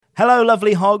Hello,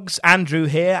 lovely hogs. Andrew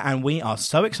here, and we are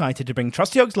so excited to bring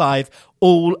Trusty Hogs Live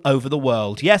all over the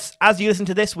world. Yes, as you listen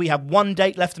to this, we have one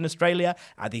date left in Australia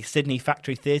at the Sydney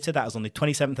Factory Theatre. That is on the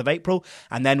 27th of April.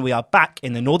 And then we are back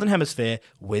in the Northern Hemisphere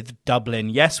with Dublin.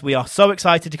 Yes, we are so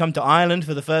excited to come to Ireland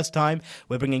for the first time.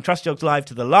 We're bringing Trusty Hogs Live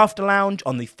to the Laughter Lounge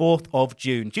on the 4th of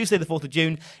June. Tuesday the 4th of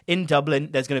June in Dublin.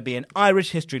 There's going to be an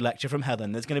Irish history lecture from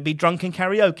Helen. There's going to be drunken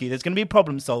karaoke. There's going to be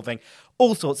problem solving.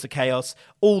 All sorts of chaos.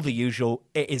 All the usual.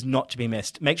 It is not to be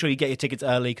missed. Make sure you get your tickets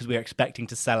early because we are expecting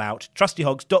to sell out.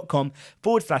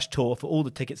 trustyhogs.com/tour for all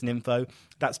the tickets and info.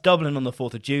 That's Dublin on the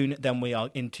 4th of June. Then we are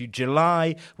into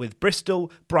July with Bristol,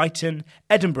 Brighton,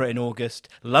 Edinburgh in August,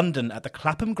 London at the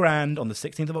Clapham Grand on the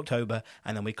 16th of October,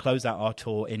 and then we close out our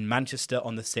tour in Manchester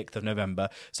on the 6th of November.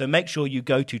 So make sure you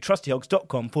go to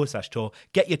trustyhogs.com/tour.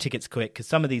 Get your tickets quick because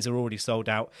some of these are already sold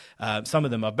out. Some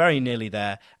of them are very nearly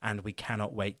there, and we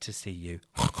cannot wait to see you.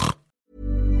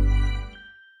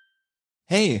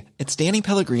 Hey, it's Danny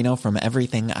Pellegrino from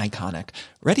Everything Iconic.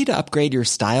 Ready to upgrade your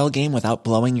style game without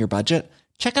blowing your budget?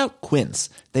 Check out Quince.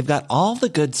 They've got all the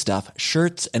good stuff,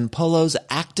 shirts and polos,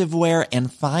 activewear,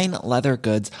 and fine leather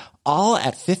goods, all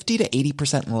at 50 to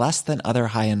 80% less than other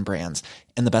high-end brands.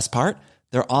 And the best part?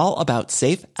 They're all about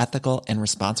safe, ethical, and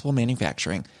responsible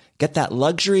manufacturing. Get that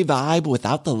luxury vibe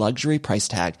without the luxury price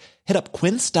tag. Hit up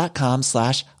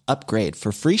quince.com/upgrade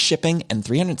for free shipping and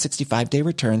 365-day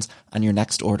returns on your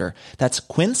next order. That's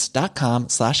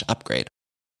quince.com/upgrade.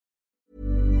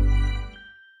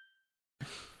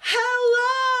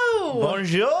 Hello!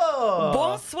 Bonjour!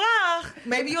 Bonsoir!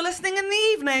 Maybe you're listening in the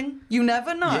evening. You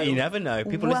never know. Yeah, you never know.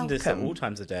 People listen to this at Welcome. all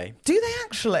times of day. Do they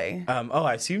actually?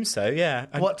 I assume so, yeah.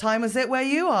 What time is it where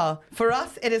you are? For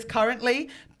us, it is currently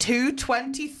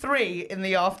 2:23 in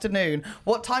the afternoon.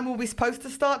 What time were we supposed to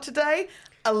start today?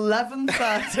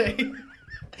 11:30.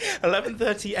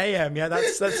 11:30 a.m. Yeah,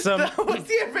 that's That was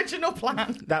the original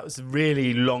plan. that was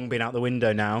really long been out the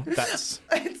window now. That's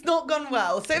It's not gone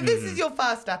well. So if this is your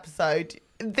first episode,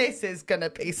 this is going to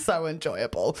be so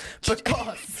enjoyable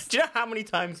because... Do you know how many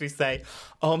times we say,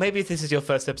 "Oh, maybe if this is your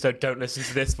first episode, don't listen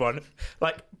to this one."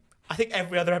 Like, I think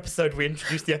every other episode we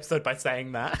introduce the episode by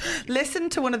saying that. Listen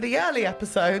to one of the early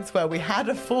episodes where we had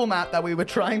a format that we were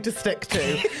trying to stick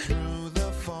to. Through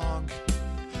the fog,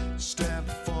 step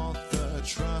forth the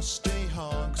trusty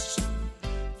hogs.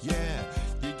 Yeah,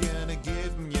 you're gonna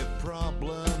give them your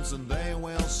problems and they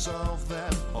will solve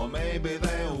them. Or maybe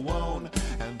they won't,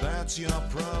 and that's your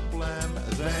problem.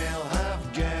 They'll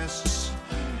have guests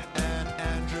and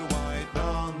Andrew White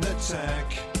on the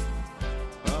tech.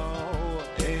 Oh,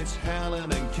 it's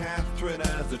Helen and Catherine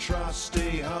as the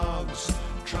trusty hogs.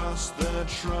 Trust the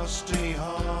trusty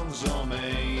hogs, or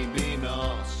maybe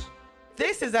not.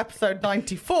 This is episode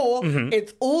 94.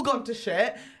 It's all gone to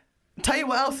shit. Tell you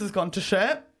what else has gone to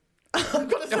shit. I've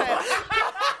got to say it.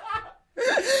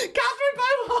 Catherine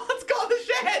Bohart's got the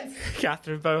shits.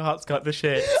 Catherine Bohart's got the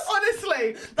shit.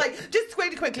 Honestly, just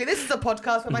really quickly, this is a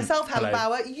podcast with myself, Helen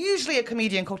Hello. Bauer, usually a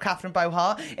comedian called Catherine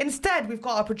Bohart. Instead, we've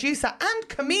got our producer and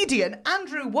comedian,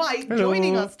 Andrew White,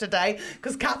 joining us today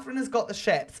because Catherine has got the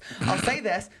shits. I'll say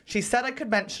this, she said I could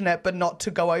mention it, but not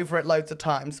to go over it loads of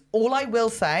times. All I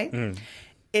will say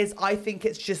is I think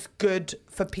it's just good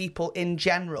for people in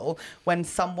general when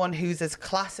someone who's as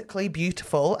classically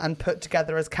beautiful and put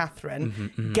together as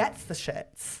Catherine gets the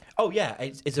shits. Oh, yeah,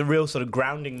 it's a real sort of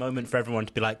grounding moment for everyone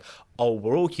to be like, oh,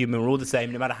 we're all human, we're all the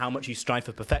same, no matter how much you strive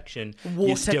for perfection, you're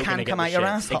Water still can gonna come get out the your shits.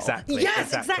 asshole. Exactly.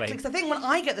 Yes, exactly. Because I think when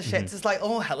I get the shits, it's like,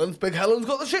 oh, Helen's got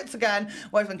the shits again.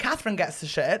 Whereas when Catherine gets the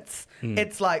shits,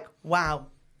 it's like, wow,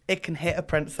 it can hit a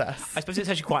princess. I suppose it's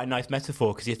actually quite a nice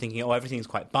metaphor because you're thinking, oh, everything's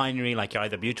quite binary, like you're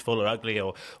either beautiful or ugly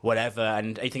or whatever,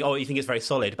 and you think, it's very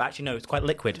solid, but actually no, it's quite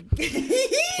liquid,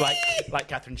 like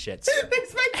Catherine shits.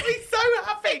 This makes me so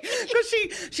happy because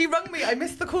she rung me. I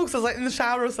missed the call because I was like in the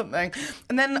shower or something,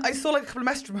 and then I saw like a couple of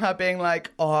messages from her being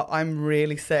like, "Oh, I'm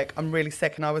really sick. And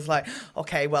I was like,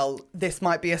 "Okay, well, this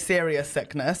might be a serious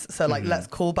sickness, so like let's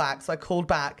call back." So I called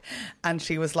back, and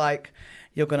she was like,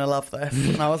 "You're going to love this."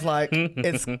 And I was like,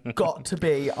 it's got to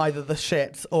be either the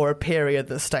shits or a period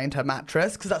that stained her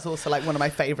mattress, because that's also like one of my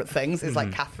favourite things is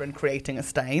like Catherine creating a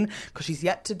stain, because she's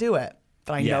yet to do it.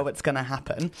 But I know it's going to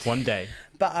happen. One day.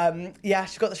 But yeah,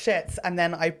 she got the shits. And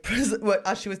then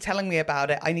as she was telling me about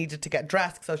it, I needed to get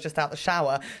dressed because I was just out the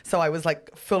shower. So I was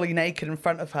like fully naked in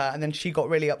front of her. And then she got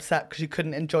really upset because she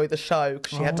couldn't enjoy the show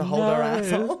because she had to hold her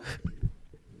asshole.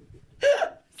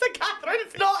 So Catherine,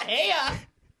 it's not here.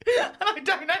 And I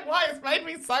don't know why it's made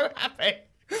me so happy.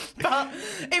 But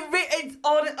it's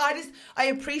on. I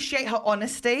appreciate her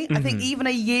honesty. I think even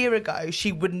a year ago,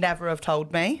 she would never have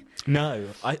told me. No,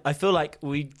 I feel like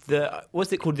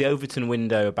what's it called, the Overton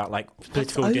window, about like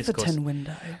political discourse. Overton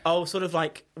window? Oh, sort of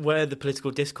like where the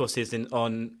political discourse is in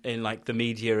like the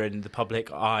media and the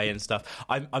public eye and stuff.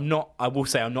 I'm not. I will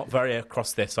say I'm not very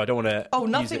across this, so I don't want to. Oh,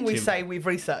 nothing we say we've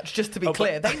researched. Just to be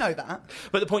clear, they know that.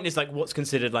 But the point is, like, what's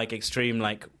considered like extreme,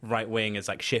 like right wing, has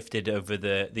like shifted over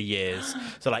the years.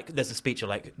 So like, there's a speech of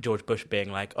like George Bush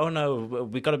being like, "Oh no,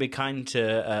 we've got to be kind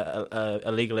to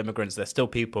illegal immigrants. They're still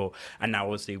people," and now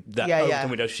obviously that Overton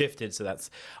window shifted. So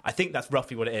I think that's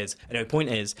roughly what it is. Anyway, point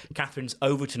is, Catherine's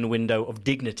Overton window of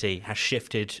dignity has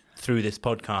shifted through this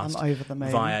podcast. I'm over the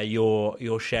moon. Via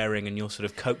your sharing and your sort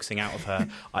of coaxing out of her.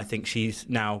 I think she's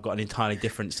now got an entirely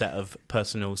different set of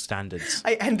personal standards.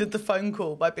 I ended the phone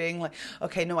call by being like,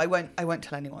 "Okay, no, I won't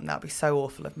tell anyone. That'd be so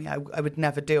awful of me. I would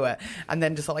never do it." And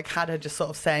then just like had her just sort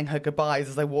of saying her goodbyes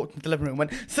as I walked into the living room.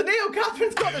 Went, "So Neil,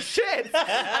 Catherine's got the shit," and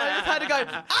I just had to go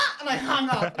and I hung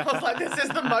up. I was like, "This is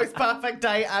the most perfect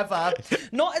day ever."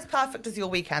 Not as perfect as your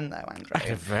weekend though, Andrew. I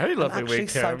had a very lovely weekend. I'm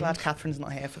actually so glad Catherine's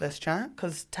not here for this chat,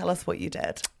 because tell us what you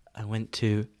did. I went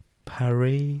to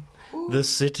Paris. The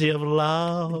city of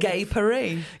love. Gay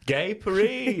Paris. Gay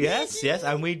Paris, yes.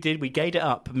 And we gayed it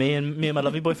up. Me and my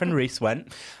lovely boyfriend Reese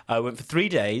went. Went for 3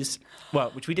 days.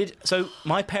 Well, which we did. So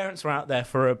my parents were out there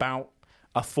for about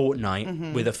a fortnight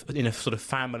in a sort of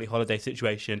family holiday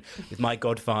situation with my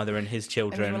godfather and his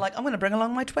children. And you were like, "I'm going to bring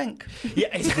along my twink."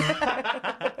 Yeah.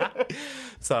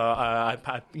 So I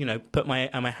put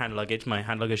my hand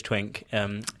luggage twink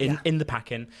in the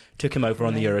packing, took him over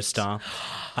on the Eurostar,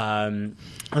 and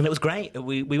it was great.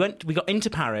 We got into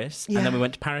Paris, and then we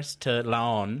went to Paris to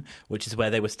Laon, which is where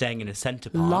they were staying in a centre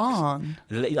park. Laon,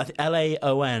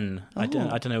 Laon. I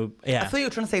don't know. Yeah, I thought you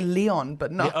were trying to say Leon,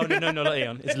 but no. No, not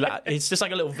Leon. It's just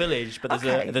like a little village, but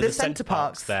there's a centre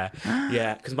parks there.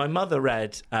 Yeah, because my mother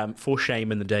read for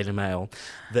shame in the Daily Mail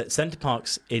that centre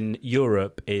parks in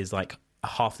Europe is like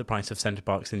half the price of centre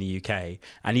parks in the UK,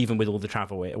 and even with all the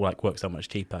travel, it works out much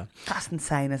cheaper. That's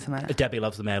insane, isn't it? Debbie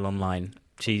loves the Mail Online.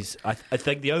 I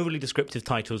think the overly descriptive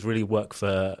titles really work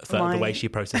for the way she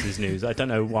processes news. I don't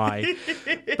know why,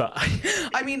 but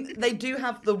I mean, they do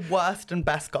have the worst and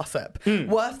best gossip.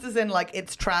 Worst as in like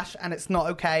it's trash and it's not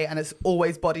okay and it's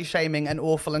always body shaming and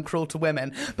awful and cruel to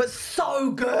women, but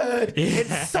so good. Yeah.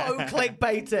 It's so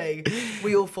clickbaity.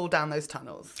 We all fall down those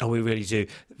tunnels. Oh, we really do.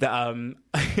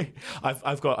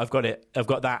 I've got it. I've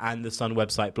got that and the Sun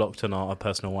website blocked on our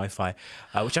personal Wi-Fi,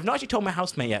 which I've not actually told my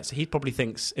housemate yet. So he probably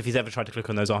thinks if he's ever tried to click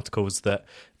on those articles that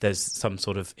there's some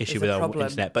sort of issue with our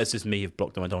internet. But it's just me who've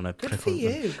blocked them. I don't want to click on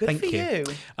them. Good for you.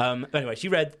 But anyway, she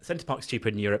read Centre Parks cheaper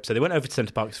in Europe, so they went over to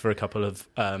Centre Parks for a couple of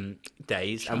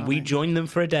days, and we joined them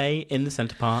for a day in the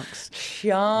Centre Parks.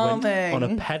 Charming. Went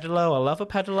on a pedalo. I love a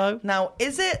pedalo. Now,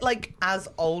 is it like as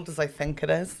old as I think it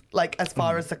is? Like as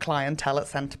far as the clientele at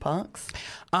Centre Parks?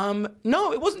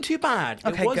 No, it wasn't too bad.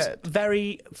 Okay, it was good.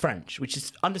 very French, which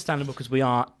is understandable because we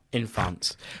are in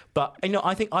France. But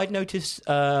I think I'd noticed,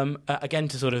 again,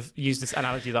 to sort of use this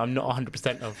analogy that I'm not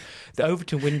 100% of, the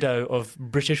Overton window of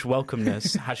British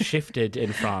welcomeness has shifted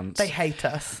in France. They hate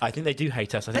us. I think they do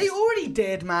hate us. They already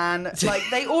did, man. Like,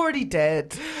 they already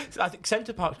did. I think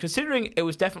Centre Parks, considering it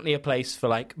was definitely a place for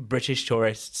like British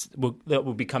tourists that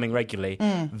would be coming regularly,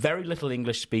 very little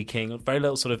English speaking, very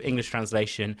little sort of English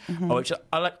translation, which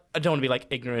I don't want to be like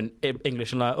ignorant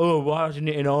English and like, oh, why isn't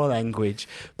it in our language?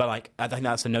 But like, I think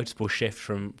that's a noticeable shift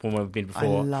from where we've been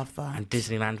before. I love that. And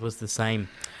Disneyland was the same.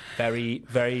 Very,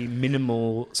 very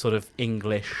minimal sort of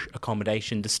English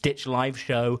accommodation. The Stitch live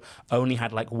show only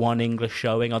had like one English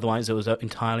showing, otherwise it was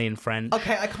entirely in French.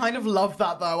 Okay, I kind of love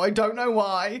that though. I don't know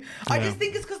why. I just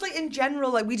think it's because like in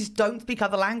general, like we just don't speak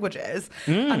other languages.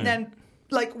 And then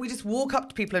like we just walk up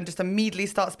to people and just immediately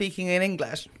start speaking in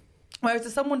English. Whereas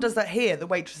if someone does that here, the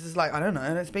waitress is like, I don't know,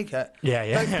 I don't speak it.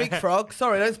 Yeah. Don't speak frog.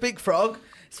 Sorry, don't speak frog.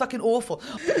 It's fucking awful.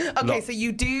 Okay, so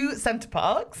you do Centre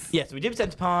Parks. Yes, we did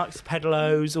Centre Parks,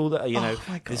 pedalos, all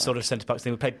that, this sort of Centre Parks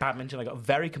thing. We played badminton. I got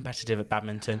very competitive at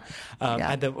badminton.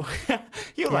 And then,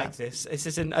 you'll like this. I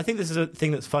think this is a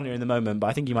thing that's funnier in the moment, but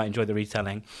I think you might enjoy the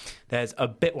retelling. There's a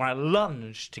bit where I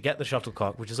lunge to get the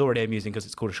shuttlecock, which is already amusing because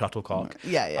it's called a shuttlecock.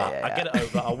 Yeah. I get it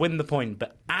over, I'll win the point,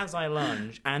 but as I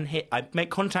lunge and hit, I make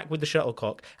contact with the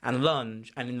shuttlecock and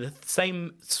lunge, and in the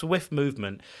same swift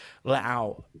movement, let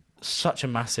out such a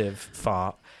massive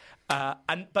fart,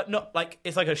 but not like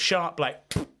it's like a sharp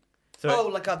like. So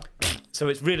like a. So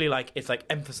it's really like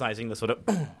emphasising the sort of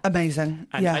Amazing.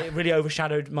 and Yeah. it really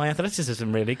overshadowed my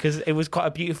athleticism, really, because it was quite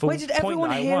a beautiful Wait, did point everyone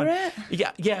that I hear won. it?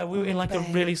 Yeah, we were in like a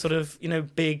really sort of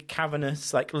big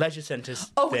cavernous like leisure centre.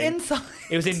 Oh, thing. inside.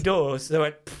 It was indoors, so it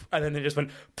went, and then they just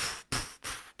went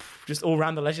just all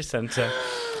around the leisure centre.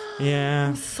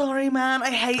 Yeah. Sorry, man.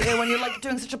 I hate it when you're like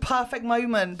doing such a perfect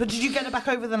moment. But did you get it back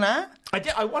over the net? I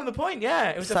did. I won the point. Yeah,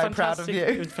 it was So a fantastic, proud of you.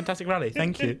 It was a fantastic rally.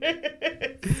 Thank you.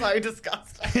 So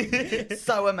disgusting.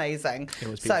 So amazing. It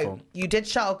was beautiful. So you did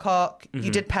shuttlecock, you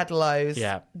did pedalos,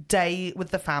 Yeah. day with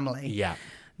the family. Yeah.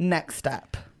 Next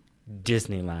step.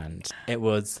 Disneyland. It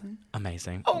was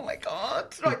amazing. Oh my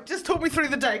God. Right, just talk me through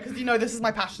the day because this is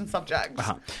my passion subject.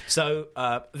 Uh-huh. So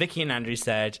Vicky and Andrew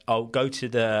said, "I'll go to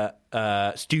the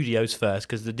studios first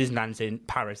because the Disneyland's in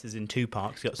Paris is in two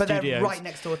parks. You've got But studios they're right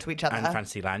next door to each other. and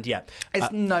Fantasyland. Yeah,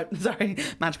 It's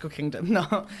Magical Kingdom,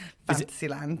 not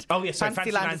Fantasyland. Oh, yeah, sorry,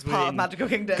 Fantasyland is Fantasyland's part of within- Magic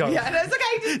Kingdom. Go on. Yeah, no, it's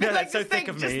okay. No, that's so thick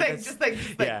of me. Just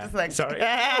think. Sorry.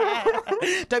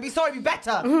 Don't be sorry, be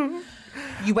better.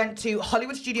 You went to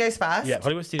Hollywood Studios first. Yeah,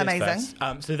 Hollywood Studios Amazing.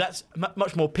 first. So that's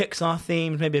much more Pixar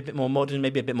themed, maybe a bit more modern,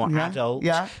 maybe a bit more adult.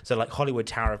 yeah. So like Hollywood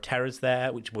Tower of Terror's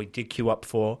there, which we did queue up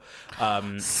for.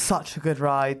 Such a good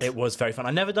ride. It was very fun.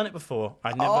 I'd never done it before.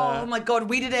 Oh my God,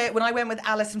 we did it when I went with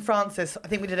Alice and Francis. I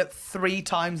think we did it 3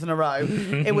 times in a row.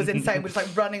 It was insane. We were just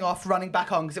like running off, running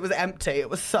back on because it was empty. It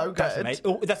was so good. That's amazing.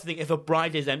 Oh, that's the thing. If a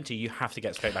ride is empty, you have to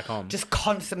get straight back on. Just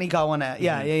constantly go on it.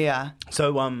 Yeah.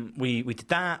 So we did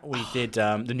that. We did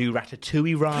the new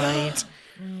Ratatouille ride.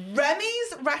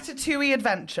 Remy's Ratatouille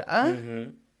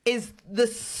Adventure is the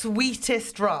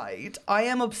sweetest ride. I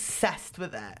am obsessed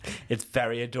with it. It's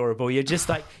very adorable. You're just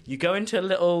like, you go into a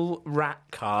little rat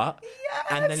cart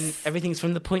and then everything's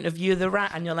from the point of view of the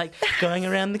rat and you're like going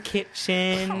around the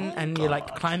kitchen and you're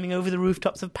like climbing over the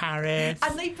rooftops of Paris.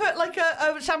 And they put like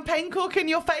a champagne cork in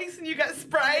your face and you get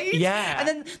sprayed. Yeah. And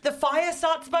then the fire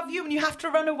starts above you and you have to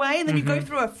run away and then you go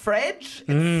through a fridge.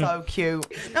 It's so cute.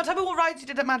 Now tell me what rides you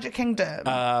did at Magic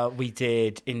Kingdom. We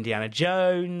did Indiana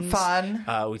Jones. Fun.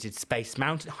 We did Hyperspace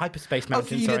Mountain. Oh,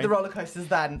 so you did the roller coasters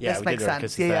then. Yeah, this we makes did roller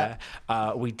sense. coasters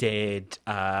there. We did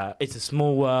It's a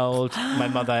Small World. My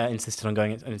mother insisted on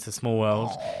going, and It's a Small World.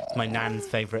 It's my nan's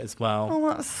favourite as well. Oh,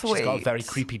 that's sweet. She's got a very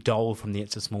creepy doll from the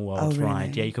It's a Small World really?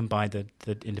 ride. Yeah, you can buy the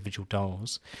individual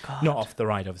dolls. Not off the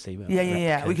ride, obviously. But Yeah. We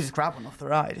replicas. could just grab one off the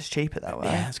ride. It's cheaper that way.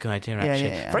 Yeah, that's a good idea, actually.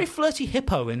 Yeah. Very flirty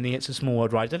hippo in the It's a Small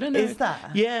World ride. I don't know. Is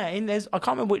that? Yeah, I can't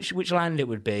remember which land it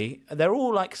would be. They're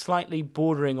all like slightly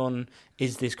bordering on,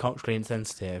 is this culturally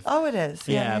insensitive? Oh, it is.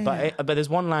 But there's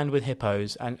one land with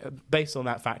hippos, and based on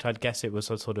that fact, I'd guess it was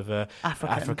a sort of a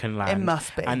African land. It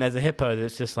must be. And there's a hippo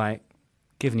that's just like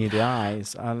giving you the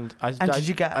eyes. And did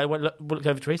you get? I looked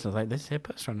over to Reese and I was like, "This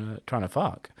hippo's trying to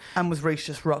fuck." And was Reese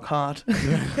just rock hard?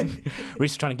 Reese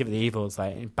was trying to give it the evils,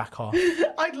 like back off.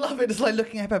 I'd love it. It's like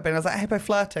looking at Hippo being, I was like, Hippo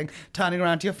flirting, turning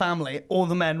around to your family, all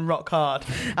the men rock hard,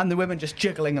 and the women just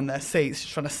jiggling in their seats,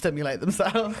 just trying to stimulate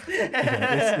themselves.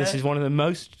 This is one of the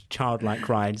most childlike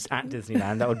rides at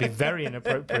Disneyland. That would be very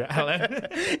inappropriate, Helen. Isn't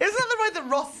that the ride that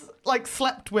Ross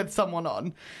slept with someone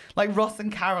on, like Ross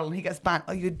and Carol, and he gets banned?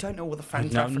 Oh, you don't know all the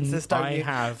Friends No, references, don't I you?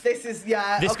 have. This is This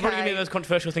okay. is probably going to be the most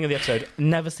controversial thing of the episode.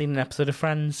 Never seen an episode of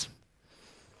Friends.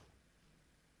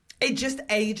 It just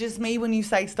ages me when you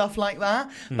say stuff like that.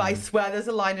 But I swear there's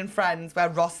a line in Friends where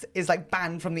Ross is like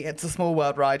banned from the It's a Small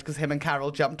World ride because him and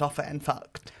Carol jumped off it and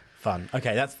fucked. Fun.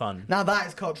 Okay, that's fun. Now that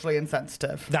is culturally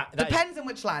insensitive. That Depends in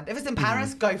which land. If it's in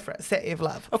Paris, go for it. City of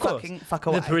Love. Of course. Fucking fuck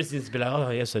away. The Parisians be like, oh,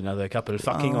 yes, another couple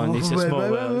fucking on It's a Small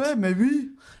World. maybe.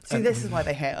 See, this is why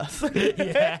they hate us.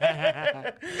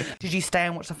 Did you stay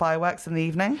and watch the fireworks in the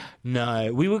evening?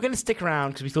 No, we were going to stick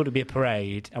around because we thought it'd be a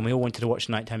parade and we all wanted to watch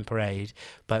nighttime parade,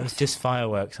 but it was just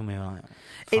fireworks and we were like,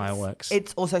 fireworks.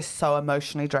 It's also so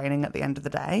emotionally draining at the end of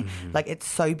the day. Like, it's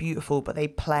so beautiful, but they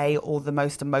play all the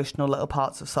most emotional little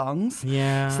parts of songs.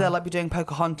 Yeah. So they'll like be doing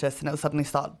Pocahontas and it'll suddenly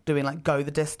start doing like Go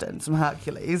the Distance from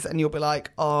Hercules and you'll be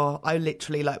like, oh, I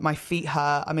literally like my feet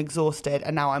hurt, I'm exhausted,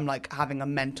 and now I'm like having a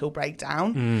mental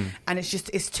breakdown. And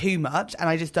it's too much, and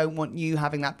I just don't want you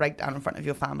having that breakdown in front of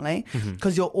your family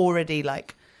because you're already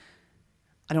like,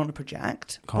 I don't want to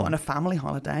project, but on a family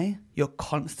holiday, you're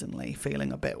constantly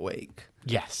feeling a bit weak.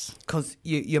 Yes. Because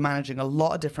you're managing a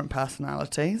lot of different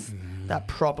personalities that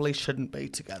probably shouldn't be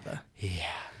together. Yeah.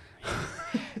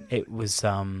 It was it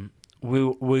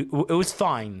was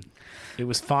fine. It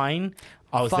was fine.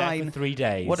 I was there for 3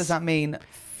 days. What does that mean?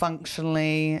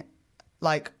 Functionally,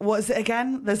 like, what is it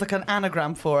again? There's like an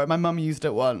anagram for it. My mum used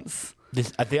it once.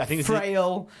 I think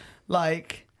Frail,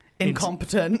 like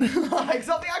incompetent, like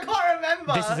something I can't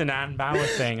remember. This is an Anne Bauer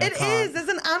thing. It is. There's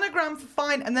an anagram for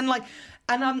fine, and then like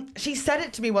And she said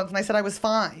it to me once, and I said I was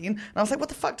fine. And I was like, what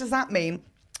the fuck does that mean?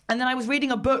 And then I was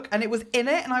reading a book, and it was in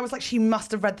it, and I was like, she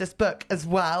must have read this book as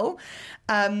well.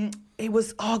 It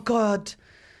was, oh, God.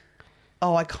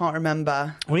 Oh, I can't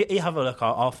remember. Well, you have a look.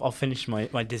 I'll finish my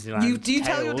Disneyland You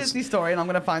tell your tales. Disney story, and I'm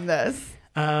going to find this.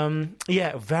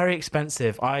 Yeah, very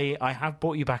expensive. I have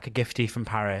bought you back a giftie from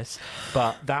Paris,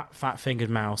 but that fat-fingered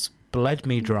mouse bled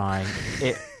me dry.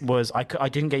 It was I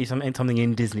didn't get you something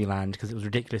in Disneyland because it was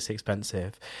ridiculously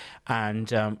expensive.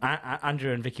 And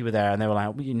Andrew and Vicky were there, and they were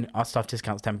like, "Our staff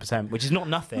discount's 10%," which is not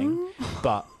nothing,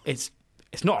 but it's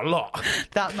not a lot.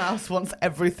 That mouse wants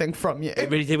everything from you. It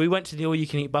really did. We went to the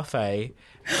all-you-can-eat buffet.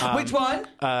 Which one?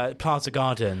 Plaza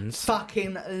Gardens.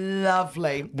 Fucking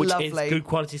lovely. Which is good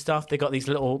quality stuff. They got these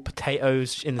little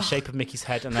potatoes in the shape of Mickey's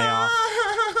head, and they are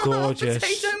gorgeous.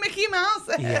 Potato Mickey Mouse.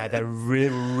 Yeah, they're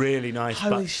really, really nice.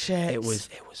 Holy but shit. It was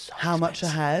so How much a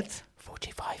head?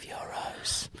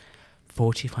 €45.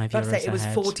 €45 I'd say it a was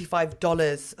head.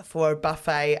 $45 for a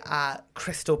buffet at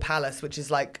Crystal Palace, which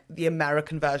is like the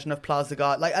American version of Plaza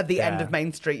Garden, like at the end of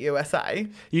Main Street, USA.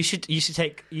 You should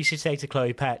say to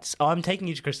Chloe Pets, "Oh, I'm taking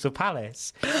you to Crystal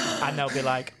Palace," and they'll be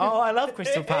like, "Oh, I love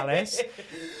Crystal Palace."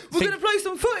 We're going to play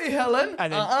some footy, Helen.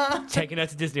 And then taking her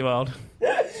to Disney World.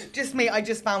 Just me, I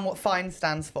just found what FINE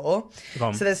stands for. Go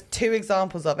on. So there's 2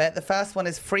 examples of it. The first one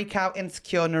is freak out,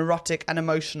 insecure, neurotic, and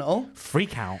emotional.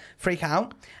 Freak out. Freak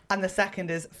out. And the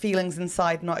second is feelings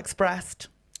inside not expressed.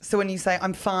 So when you say,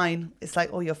 I'm fine, it's like,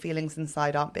 oh, your feelings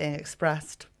inside aren't being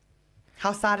expressed.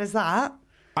 How sad is that?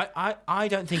 I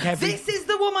don't think every... This is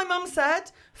the one my mum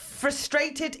said.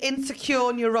 Frustrated,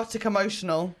 insecure, neurotic,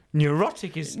 emotional.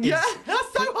 Neurotic is Yeah,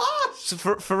 that's so harsh. So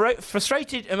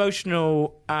frustrated,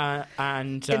 emotional,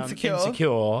 and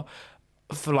insecure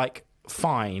for like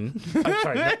fine. I'm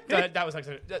sorry, that was like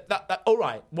that. All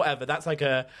right, whatever. That's like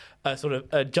a sort of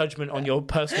a judgment on your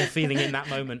personal feeling in that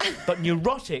moment. But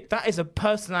neurotic, that is a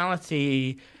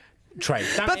personality trait.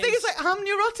 But the thing is, like, I'm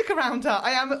neurotic around her.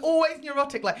 I am always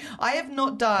neurotic. Like, I have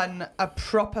not done a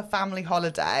proper family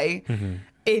holiday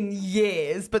in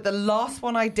years, but the last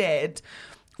one I did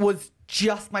was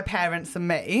just my parents and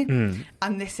me.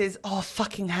 And this is, oh,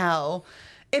 fucking hell.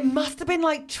 It must have been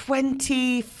like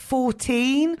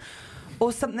 2014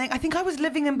 or something. I think I was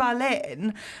living in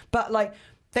Berlin, but like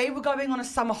they were going on a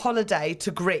summer holiday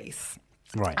to Greece.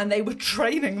 Right. And they were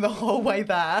training the whole way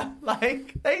there.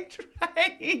 Like, they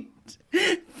trained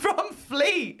from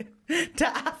Fleet to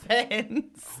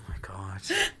Athens.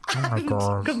 Oh my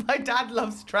God. Because my dad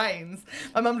loves trains.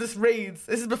 My mum just reads.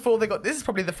 This is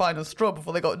probably the final straw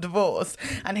before they got divorced.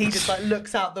 And he just like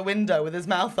looks out the window with his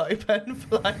mouth open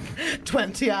for like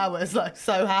 20 hours, like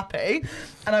so happy.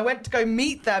 And I went to go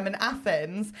meet them in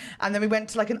Athens. And then we went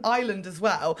to like an island as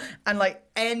well. And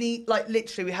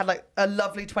literally we had like a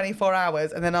lovely 24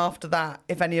 hours. And then after that,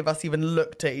 if any of us even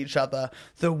looked at each other,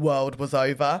 the world was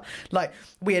over. Like,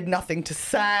 we had nothing to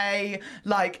say.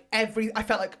 Like, I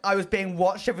felt like I was being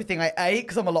watched everything I ate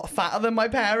because I'm a lot fatter than my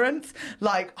parents.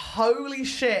 Like, holy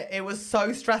shit, it was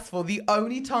so stressful. The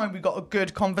only time we got a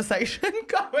good conversation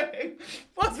going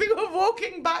was we were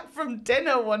walking back from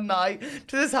dinner one night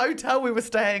to this hotel we were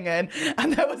staying in,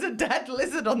 and there was a dead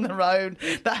lizard on the road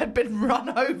that had been run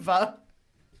over.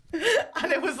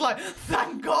 And it was like,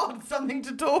 thank God, something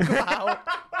to talk about.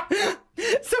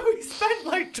 So we spent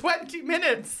like 20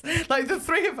 minutes, like the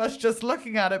three of us just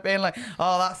looking at it being like,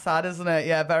 oh, that's sad, isn't it?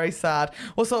 Yeah, very sad.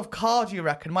 What sort of car do you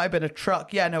reckon? Might have been a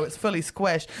truck. Yeah, no, it's fully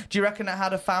squished. Do you reckon it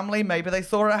had a family? Maybe they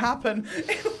saw it happen.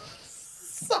 It was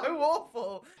so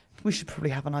awful. We should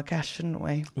probably have on our guest, shouldn't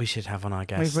we? We should have on our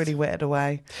guest. We've really whittled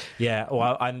away. Yeah,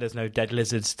 well, and there's no dead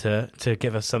lizards to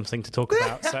give us something to talk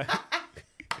about, so...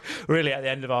 Really, at the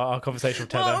end of our conversation with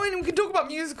Tether. Well, I mean, we can talk about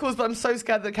musicals, but I'm so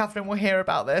scared that Catherine will hear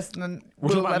about this, and then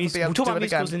we'll never be able to do it again. We'll talk about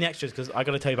musicals in the extras, because I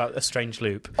got to tell you about A Strange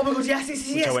Loop. Oh my God,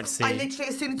 yes. I went to see. I literally,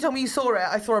 as soon as you told me you saw it,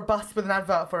 I saw a bus with an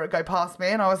advert for it go past me,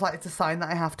 and I was like, it's a sign that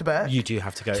I have to book. You do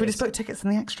have to go. So we just book tickets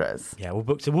in the extras? Yeah, we'll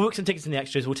book some tickets in the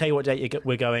extras. We'll tell you what date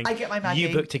we're going. I get my Maggie.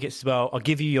 You book tickets as well. I'll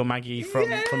give you your Maggie from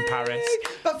Paris.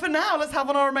 But for now, let's have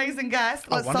on our amazing guest.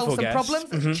 Let's solve some guest.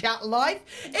 problems. Let's chat live.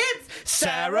 It's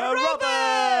Sarah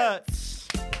Roberts!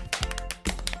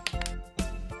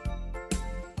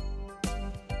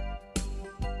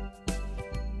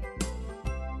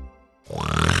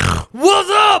 What's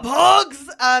up, hogs?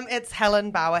 It's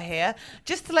Helen Bauer here.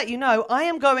 Just to let you know, I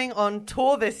am going on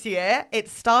tour this year.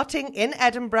 It's starting in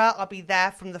Edinburgh. I'll be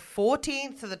there from the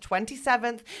 14th to the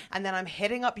 27th, and then I'm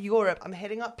hitting up Europe. I'm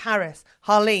hitting up Paris,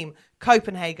 Harlem,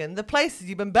 Copenhagen, the places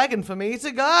you've been begging for me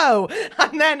to go.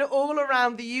 And then all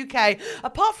around the UK,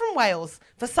 apart from Wales.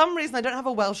 For some reason, I don't have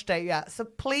a Welsh date yet. So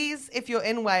please, if you're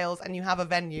in Wales and you have a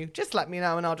venue, just let me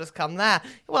know and I'll just come there.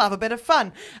 We'll have a bit of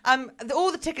fun.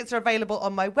 All the tickets are available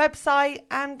on my website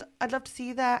and I'd love to see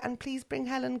you there. And please bring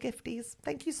Helen gifties.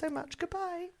 Thank you so much.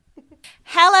 Goodbye.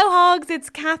 Hello Hogs, it's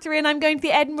Catherine. I'm going to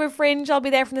the Edinburgh Fringe. I'll be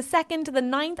there from the 2nd to the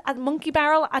 9th at Monkey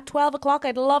Barrel at 12 o'clock.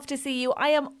 I'd love to see you. I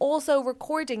am also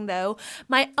recording though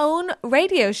my own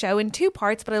radio show in 2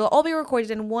 parts, but it'll all be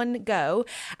recorded in one go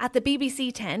at the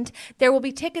BBC tent. There will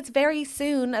be tickets very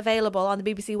soon available on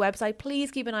the BBC website.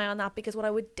 Please keep an eye on that, because what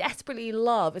I would desperately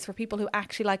love is for people who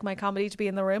actually like my comedy to be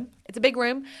in the room. It's a big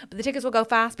room, but the tickets will go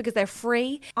fast because they're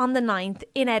free on the 9th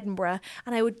in Edinburgh,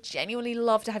 and I would genuinely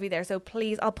love to have you there. So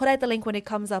please, I'll put out the link when it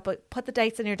comes up, but put the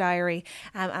dates in your diary,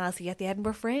 and I'll see you at the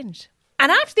Edinburgh Fringe.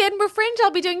 And after the Edinburgh Fringe,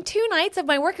 I'll be doing 2 nights of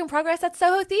my work in progress at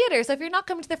Soho Theatre. So if you're not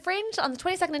coming to the Fringe, on the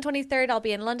 22nd and 23rd, I'll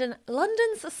be in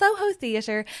London's Soho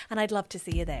Theatre, and I'd love to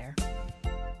see you there.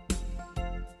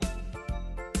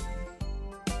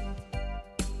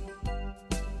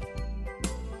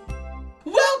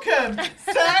 Welcome,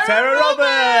 Sarah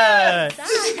Roberts!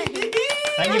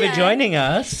 Thank you for joining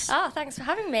us. Oh, thanks for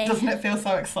having me. Doesn't it feel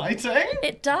so exciting?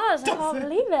 It does. I can't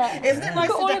believe it. Isn't it nice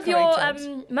Got to all of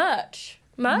your merch.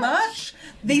 Merch?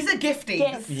 These are gifties.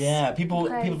 Gifts. Yeah, people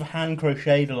have hand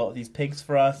crocheted a lot of these pigs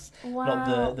for us. Wow. A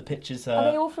lot of the pictures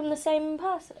Are they all from the same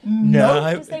person? No.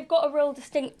 Because they've got a real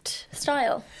distinct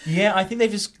style. Yeah, I think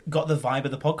they've just got the vibe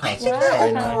of the podcast. I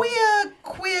think they're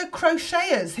queer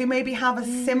crocheters who maybe have a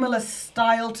similar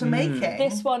style to making.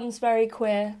 This one's very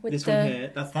queer. With This one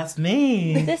here, that's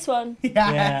me. This one. Yes.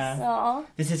 Yeah. Aw.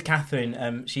 This is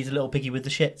Catherine. She's a little piggy with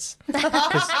the shits.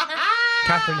 'Cause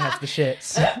Catherine has the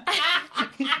shits.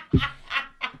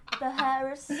 The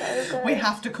hair is so good. We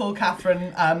have to call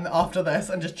Catherine after this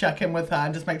and just check in with her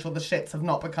and just make sure the shits have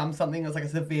not become something as like a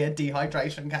severe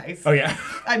dehydration case. Oh yeah.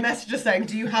 I messaged her saying,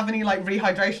 do you have any like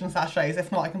rehydration sachets?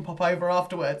 If not, I can pop over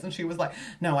afterwards. And she was like,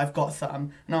 no, I've got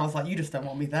some. And I was like, you just don't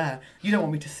want me there. You don't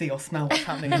want me to see or smell what's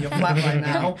happening in your flat right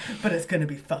now. But it's going to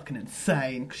be fucking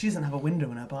insane. 'Cause she doesn't have a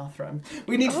window in her bathroom.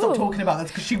 We need to stop talking about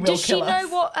this because she will Does she kill us. know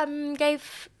what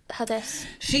gave her this?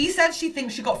 She said she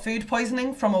thinks she got food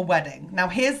poisoning from a wedding. Now,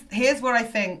 here's where I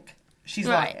think she's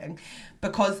Right. lying.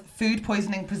 Because food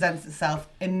poisoning presents itself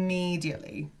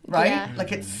immediately, right? Yeah.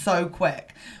 Like, it's so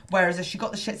quick. Whereas if she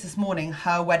got the shits this morning,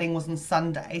 her wedding was on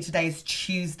Sunday. Today's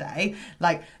Tuesday.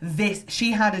 Like,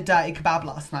 she had a dirty kebab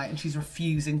last night and she's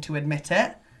refusing to admit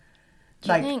it.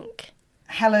 Do you think?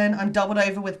 Helen, I'm doubled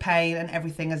over with pain and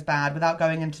everything is bad. Without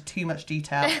going into too much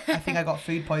detail, I think I got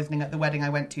food poisoning at the wedding I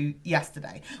went to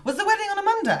yesterday. Was the wedding on a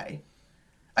Monday?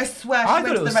 I swear she went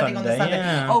to the wedding on the Sunday.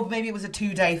 yeah. Oh, maybe it was a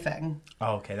 2-day thing.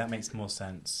 Oh, okay, that makes more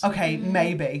sense. Okay,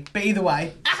 maybe. But either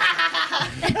way.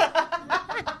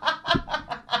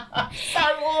 So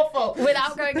awful.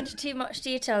 Without going into too much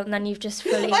detail, and then you've just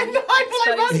fully I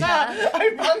exposed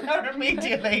rang her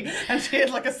immediately and she had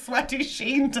like a sweaty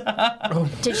sheen to her.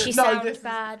 Did she No, sound this is-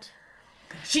 bad?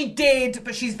 She did,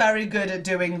 but she's very good at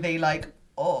doing the like,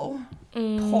 poor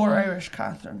Irish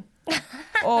Catherine.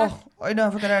 I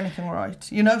never get anything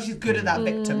right. You know, she's good at that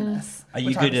victimness. Are you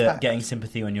which I good at respect. getting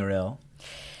sympathy when you're ill?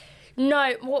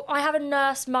 No, well, I have a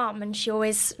nurse mum, and she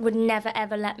always would never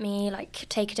ever let me like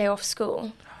take a day off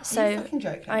school. So Are you fucking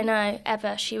joking? I know,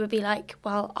 ever. She would be like,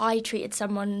 "Well, I treated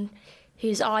someone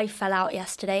whose eye fell out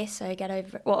yesterday, so get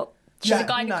over it." Well, she's a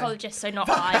gynecologist, so not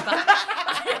I, but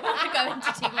I don't want to go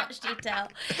into too much detail.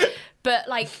 But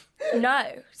like,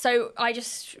 no. So I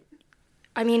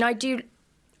do.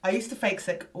 I used to fake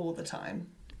sick all the time.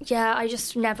 Yeah, I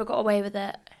just never got away with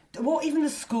it. What, even the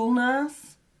school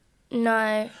nurse?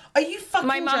 No. Are you fucking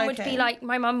My mum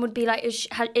joking? would be like, is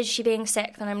she being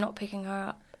sick? Then I'm not picking her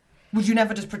up. Would you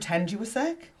never just pretend you were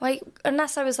sick? Like,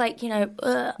 unless I was like,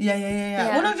 ugh.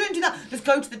 Yeah. Well, no, don't do that. Just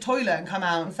go to the toilet and come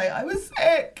out and say, I was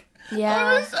sick. Yeah.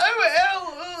 I was so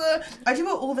ill. Ugh. I do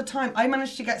it all the time. I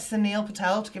managed to get Sunil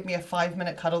Patel to give me a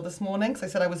 5-minute cuddle this morning because I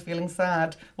said I was feeling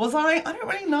sad. Was I? I don't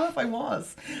really know if I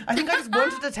was. I think I just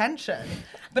wanted attention.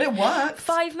 But it worked.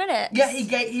 5 minutes? Yeah,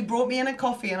 he brought me in a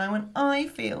coffee and I went, I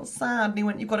feel sad. And he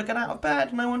went, you've got to get out of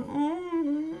bed. And I went,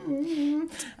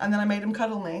 And then I made him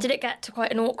cuddle me. Did it get to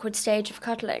quite an awkward stage of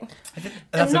cuddling?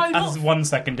 That's 1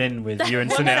 second in with you and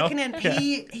Sunil. 1 second in,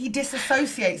 he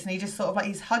disassociates and he just sort of like,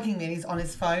 he's hugging me and he's on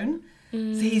his phone. So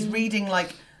he's reading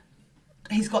like,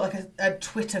 he's got like a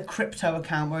Twitter crypto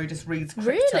account where he just reads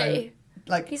crypto. Really?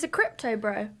 Like, He's a crypto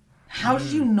bro. how did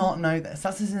you not know this?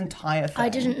 That's his entire thing. I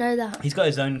didn't know that. He's got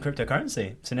his own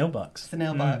cryptocurrency, Sunil Bucks.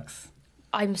 Sunil Bucks.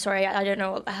 I'm sorry, I don't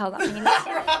know what the hell that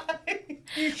means.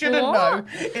 You shouldn't know.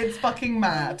 It's fucking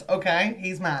mad, okay?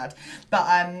 He's mad. But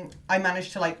I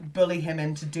managed to, like, bully him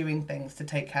into doing things to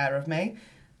take care of me.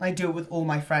 I do it with all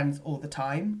my friends all the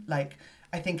time. Like,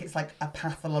 I think it's, like, a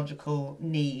pathological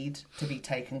need to be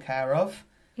taken care of.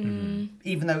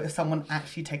 Even though if someone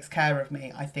actually takes care of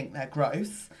me, I think they're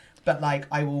gross. But, like,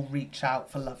 I will reach out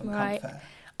for love and comfort.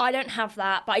 I don't have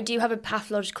that, but I do have a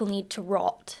pathological need to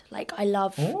rot. Like, I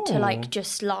love to, like,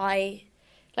 just lie.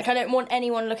 Like, I don't want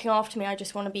anyone looking after me. I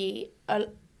just want to be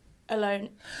alone.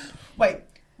 Wait,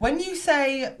 when you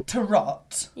say to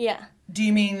rot, do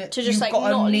you mean to just, you've like,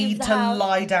 got not a leave need the to house?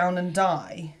 lie down and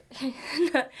die?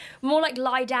 More like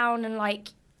lie down and, like,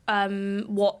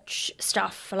 watch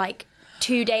stuff for, like,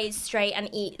 2 days straight and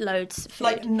eat loads of food.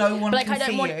 Like, no one but, like, can I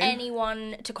don't see want you?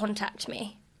 anyone to contact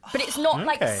me. But it's not,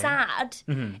 like, sad.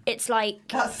 It's like...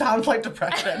 That sounds like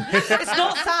depression. It's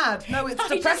not sad. No, it's I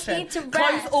just depression. need to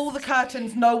Close rest. all the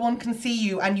curtains, no one can see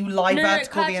you, and you lie No,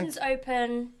 vertical. curtains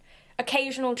open,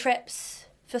 occasional trips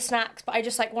for snacks, but I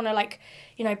just, like, want to, like,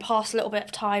 you know, pass a little bit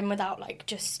of time without, like,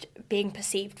 just being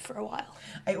perceived for a while.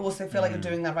 I also feel like you're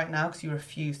doing that right now because you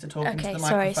refuse to talk into the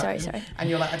sorry, microphone. sorry. And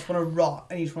you're like, I just want to rot,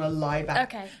 and you just want to lie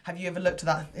back. Okay. Have you ever looked at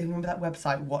that? Remember that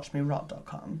website,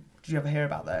 watchmerot.com? Did you ever hear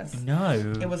about this?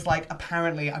 No. It was like,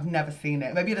 apparently, I've never seen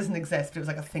it. Maybe it doesn't exist, but it was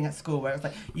like a thing at school where it was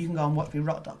like, you can go on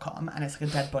watchmerot.com and it's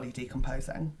like a dead body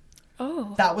decomposing.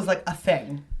 Oh. That was like a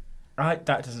thing. That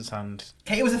doesn't sound...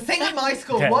 Okay, it was a thing at my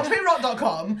school, Okay.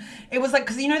 watchmerot.com. It was like,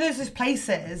 because you know there's these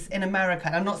places in America,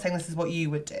 and I'm not saying this is what you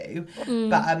would do,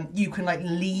 but you can, like,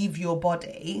 leave your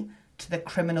body to the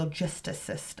criminal justice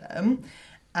system,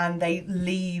 and they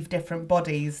leave different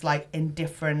bodies, like, in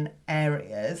different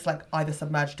areas, like either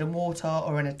submerged in water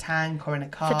or in a tank or in a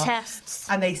car. For tests.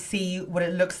 And they see what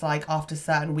it looks like after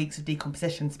certain weeks of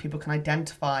decomposition, so people can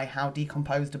identify how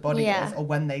decomposed a body is or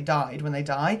when they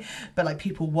die. But, like,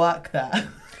 people work there.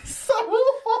 So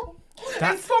awful.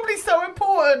 It's probably so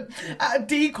important at a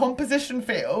decomposition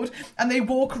field, and they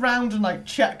walk around and, like,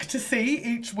 check to see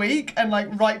each week and, like,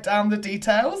 write down the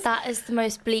details. That is the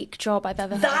most bleak job I've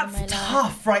ever had in my life. That's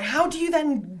tough, right? How do you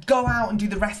then go out and do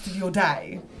the rest of your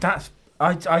day?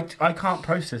 I can't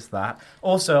process that.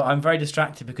 Also, I'm very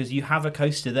distracted because you have a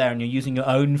coaster there and you're using your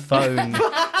own phone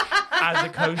as a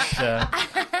coaster.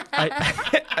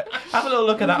 Have a little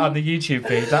look at that on the YouTube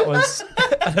feed. That was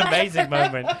an amazing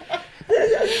moment.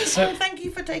 So thank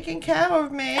you for taking care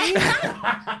of me.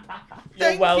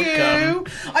 You're welcome. You.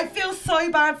 I feel so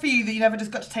bad for you that you never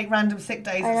just got to take random sick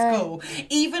days at school.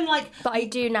 Even like... But I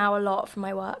do now a lot for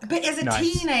my work. But as a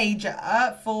teenager,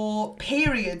 for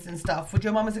periods and stuff, would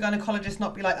your mum as a gynaecologist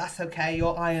not be like, that's okay,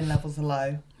 your iron levels are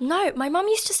low? No, my mum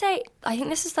used to say, I think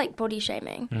this is like body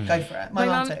shaming. Go for it. My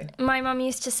mum too. My mum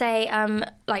used to say,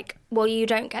 like, well, you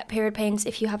don't get period pains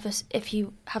if you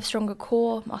have stronger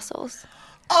core muscles.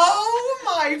 Oh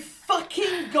my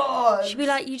fucking God. She'd be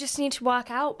like, you just need to work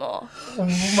out more. Oh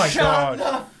my God. Shut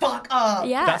the fuck up.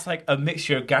 Yeah. That's like a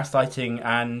mixture of gaslighting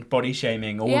and body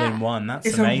shaming all in one. That's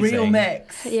it's amazing. It's a real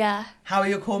mix. Yeah. How are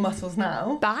your core muscles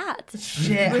now? Bad.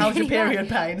 Shit, how's your period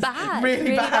pains? Bad.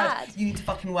 Really bad. You need to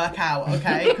fucking work out,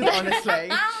 okay? Because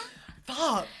honestly,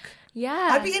 fuck. Yeah.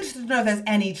 I'd be interested to know if there's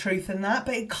any truth in that,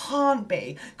 but it can't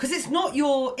be. Because it's not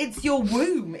it's your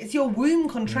womb. It's your womb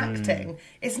contracting.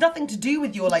 It's nothing to do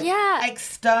with your, like,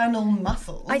 external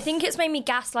muscles. I think it's made me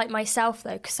gaslight myself,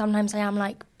 though, because sometimes I am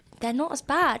like, they're not as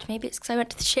bad. Maybe it's because I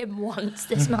went to the gym once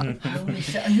this month. Holy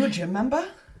shit. Are you a gym member?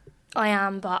 I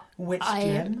am, but... Which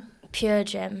gym? Pure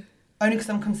gym. Only because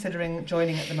I'm considering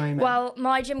joining at the moment. Well,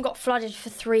 my gym got flooded for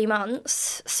 3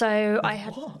 months, so I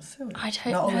had... What? Sewage? I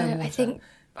don't know.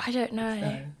 I don't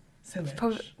know. Sewage.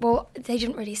 Well, they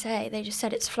didn't really say. They just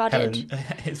said it's flooded.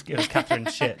 It was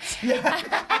Catherine's shits.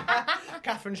 Yeah.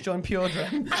 Catherine's joined Pure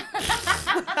Gym.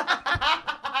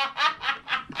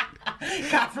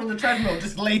 Cat from the treadmill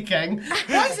just leaking.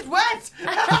 Why is it wet?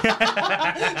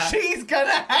 She's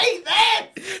gonna hate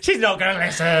this. She's not going to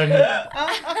listen.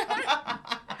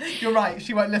 You're right,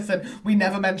 she won't listen. We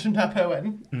never mentioned her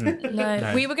pooing.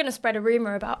 No, we were going to spread a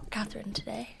rumour about Catherine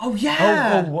today. Oh,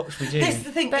 yeah. Oh, what should we do? This is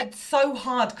the thing, it's so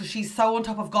hard because she's so on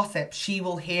top of gossip, she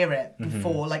will hear it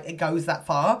before, like, it goes that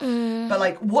far. But,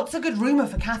 like, what's a good rumour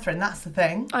for Catherine? That's the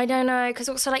thing. I don't know, because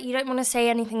also, like, you don't want to say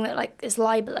anything that, like, is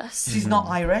libelous. She's not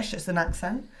Irish, it's an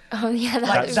accent. Oh, yeah,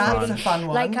 That's a fun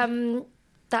one. Like,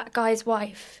 that guy's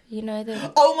wife, you know,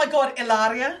 the... Oh, my God,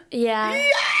 Ilaria. Yeah.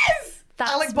 Yes!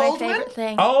 That's Alec my Baldwin? favourite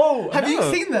thing. Oh, Have you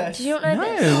seen this? Did you not know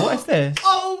this? No, what is this?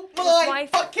 Oh my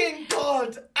wife- fucking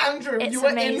God, Andrew, It's you were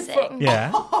amazing. in for...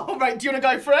 Yeah. Oh, right, do you want to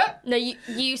go for it? No,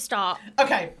 you start.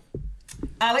 Okay.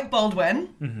 Alec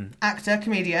Baldwin, actor,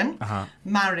 comedian,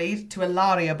 married to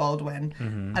Ilaria Baldwin,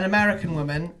 an American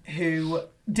woman who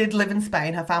did live in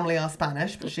Spain. Her family are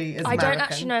Spanish, but she is American. I don't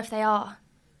actually know if they are.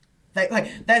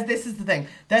 This is the thing.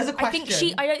 There's a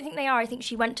question. I don't think they are. I think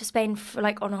she went to Spain for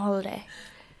like on a holiday.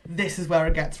 This is where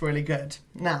it gets really good.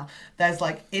 Now, there's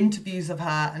like interviews of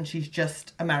her and she's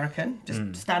just American,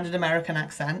 just standard American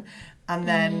accent. And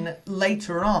then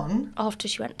later on... After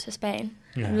she went to Spain.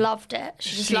 Loved it.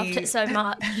 She just loved it so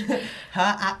much.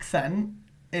 Her accent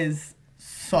is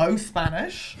so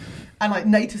Spanish. And like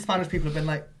native Spanish people have been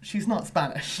like, she's not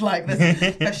Spanish. Like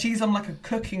this, she's on like a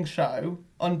cooking show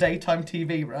on daytime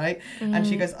TV, right? And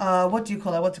she goes, what do you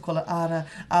call it?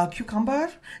 Cucumber?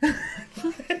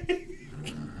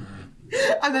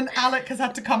 And then Alec has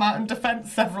had to come out in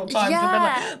defence several times and been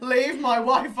like, leave my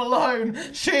wife alone.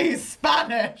 She's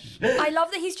Spanish. I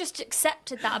love that he's just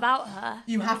accepted that about her.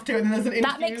 You have to, and then there's an interview.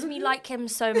 That makes me like him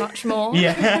so much more.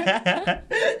 Yeah.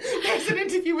 There's an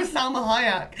interview with Salma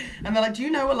Hayek, and they're like, do you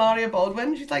know Ilaria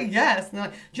Baldwin? She's like, yes. And they're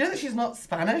like, do you know that she's not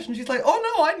Spanish? And she's like,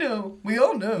 oh no, I know. We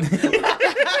all know.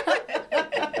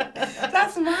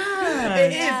 That's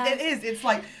mad. It is. It's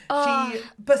like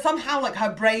but somehow like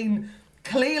her brain...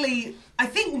 Clearly, I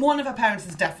think one of her parents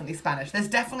is definitely Spanish. There's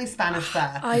definitely Spanish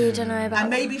there. I don't know about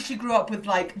And maybe she grew up with,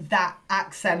 like, that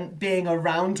accent being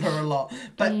around her a lot.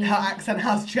 But her accent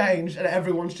has changed and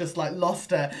everyone's just, like, lost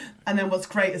her. And then what's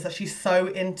great is that she's so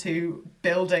into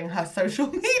building her social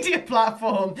media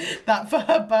platform that for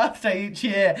her birthday each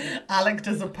year, Alec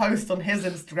does a post on his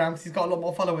Instagram, because he's got a lot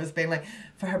more followers, being like,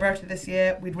 for her birthday this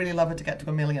year, we'd really love her to get to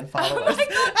 1 million followers. Oh my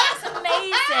God, that's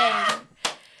amazing.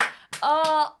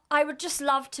 I would just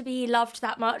love to be loved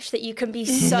that much that you can be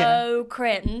so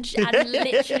cringe and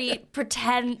literally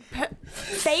pretend fake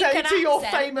Say an to your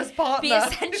accent, famous partner.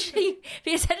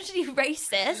 be essentially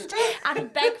racist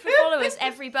and beg for followers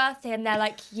every birthday, and they're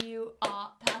like, you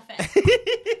are perfect.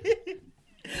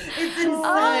 It's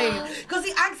insane. Because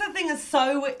the accent thing is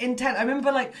so intense. I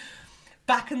remember, like,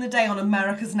 back in the day on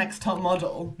America's Next Top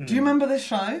Model. Do you remember this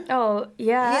show? Oh,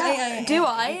 yeah. Do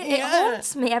I? It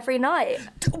haunts me every night.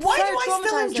 Why do I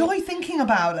still enjoy thinking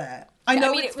about it? I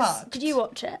know it's fucked. Did you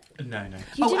watch it? No.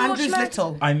 You didn't Andrew's watch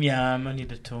little. I'm only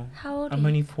little. How old are I'm you?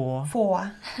 only 4.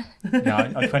 4. No,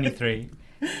 I'm 23.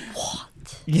 What?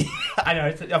 Yeah, I know.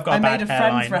 I've got I a bad made a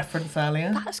hairline. Friends reference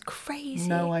earlier. That's crazy.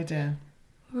 No idea.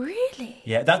 Really?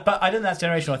 Yeah, but I don't think that's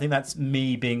generational. I think that's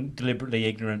me being deliberately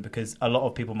ignorant, because a lot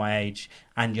of people my age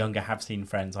and younger have seen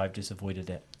Friends. I've just avoided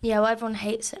it. Yeah, well, everyone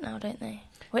hates it now, don't they?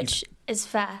 Which is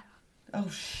fair. Oh,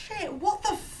 shit. What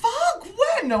the fuck?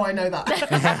 When? No, I know that. No,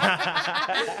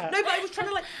 but I was trying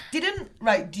to,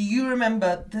 Right, do you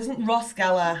remember, doesn't Ross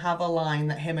Geller have a line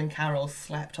that him and Carol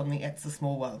slept on the It's a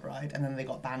Small World ride, and then they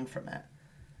got banned from it?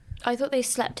 I thought they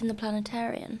slept in the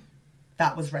planetarium.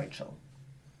 That was Rachel.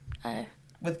 Oh.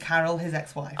 With Carol, his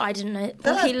ex-wife. I didn't know.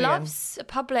 They're Well, he lesbian. loves a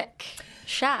public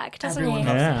shag, doesn't Everyone he?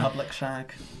 loves Yeah. a public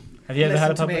shag. Have you ever had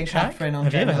a Listen to me public and shag? Catherine on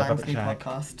Have you ever Jamie had a Lang's new public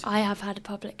shag? podcast. I have had a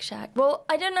public shag. Well,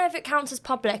 I don't know if it counts as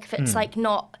public if it's like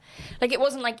not, like it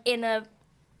wasn't like in a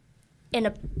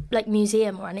like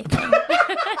museum or anything. Like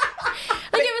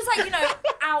it was like, you know,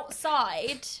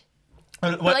 outside,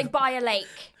 but like by a lake.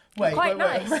 Quite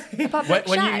nice. A public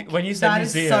shag. When you said That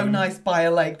museum, is so nice by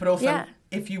a lake, but also Yeah.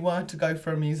 if you were to go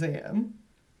for a museum,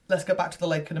 let's go back to the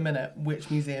lake in a minute. Which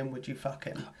museum would you fuck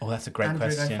in? Oh, that's a great Andrew,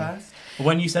 question. go first.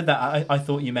 When you said that, I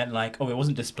thought you meant like, it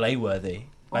wasn't display worthy.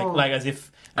 Like as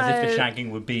if the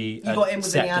shagging would be You a got in with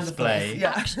the set Neanderthals. display.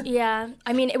 Yeah. Yeah,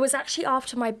 I mean, it was actually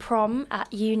after my prom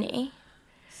at uni.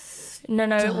 No,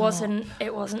 it wasn't.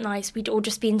 It wasn't nice. We'd all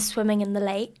just been swimming in the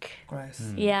lake. Gross.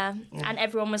 Yeah, and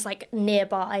everyone was like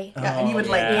nearby. Yeah, and you would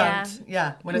lake yeah. cunt.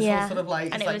 Yeah, when it's all sort of like,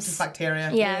 And it's it like was- just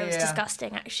bacteria. Yeah, it was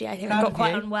disgusting. Actually, I think Proud I got of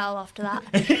quite you. unwell after that.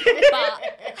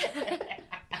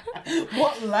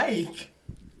 What lake?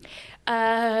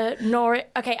 Norwich.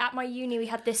 Okay, at my uni we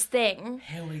had this thing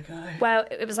Here we go. where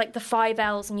it was like the 5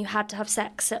 L's, and you had to have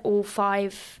sex at all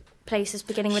 5 places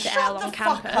beginning with the L Shut on the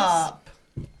campus. fuck up.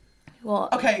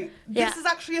 What? Okay, this Yeah. is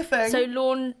actually a thing. So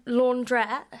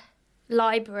laundrette,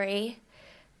 library,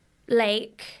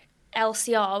 lake,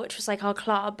 LCR, which was like our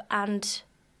club, and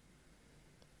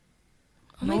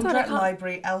oh my God, I Laundrette, can't-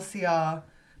 library, LCR,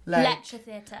 lake. lecture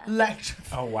theatre. Lecture.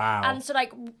 Oh wow. And so,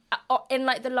 like, in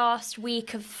like the last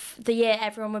week of the year,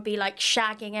 everyone would be like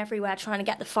shagging everywhere, trying to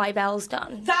get the 5 L's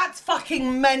done. That's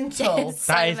fucking mental. It's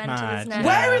so That is mental, mad. isn't it?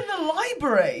 Where in the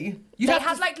library? You'd They have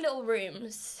had to- like little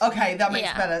rooms. Okay, that makes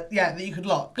Yeah. better. Yeah, that you could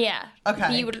lock. Yeah.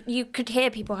 Okay. You could hear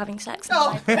people having sex. In the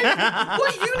Oh, library.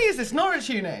 what uni is this? Norwich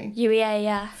Uni? UEA,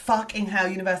 yeah. Fucking hell,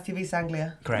 University of East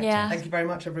Anglia. Correct. Yeah. Thank you very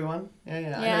much, everyone. Yeah. I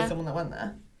know Yeah. someone that went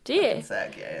there. Do you? Fucking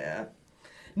sick, yeah.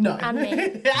 No. And me.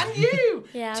 And you.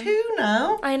 Yeah. 2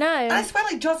 now. I know. And I swear,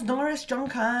 like, Josh Norris, John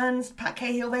Kearns, Pat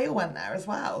Cahill, they all went there as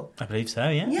well. I believe so,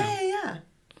 yeah. Yeah.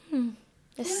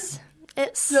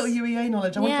 It's Little UEA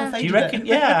knowledge. I wonder if they Do you reckon?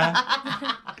 Yeah.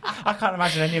 I can't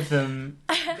imagine any of them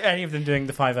doing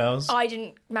the 5 Ls. I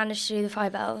didn't manage to do the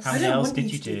 5 Ls. How many Ls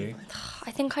did you do?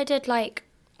 I think I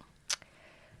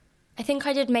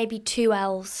did maybe 2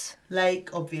 Ls. Lake,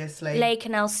 obviously. Lake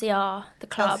and LCR, the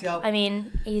club. LCR. I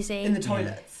mean, easy. In the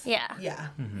toilets. Yeah. Yeah.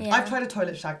 Yeah. I've tried a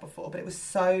toilet shag before, but it was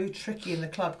so tricky in the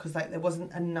club because like there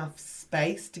wasn't enough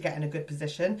space to get in a good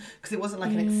position because it wasn't like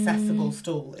an accessible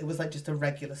stool. It was like just a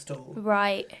regular stool.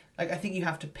 Right. Like I think you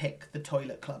have to pick the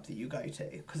toilet club that you go to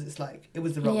because it's like it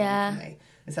was the wrong one for me.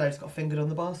 Instead I just got fingered on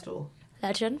the bar stool.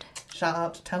 Legend. Shout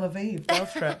out to Tel Aviv,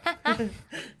 girls trip.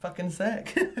 Fucking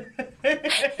sick.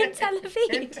 In Tel Aviv.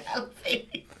 In Tel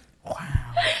Aviv. Wow.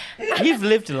 You've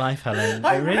lived a life, Helen.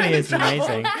 I It really really is travel.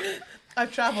 amazing.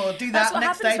 I've travelled. Do That's that what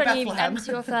next day, happens when you Bethlehem.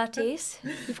 enter your 30s.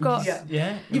 You've got...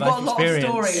 Yeah. You've life got a lot experience. of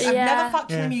stories. I've Yeah. never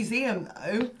fucked in Yeah. a museum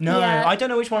though. No, Yeah. I don't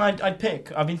know which one I'd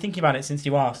pick. I've been thinking about it since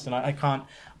you asked, and I can't.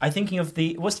 I'm thinking of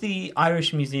what's the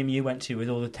Irish museum you went to with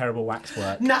all the terrible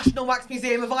waxwork? National Wax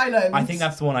Museum of Ireland. I think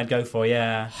that's the one I'd go for,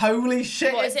 yeah. Holy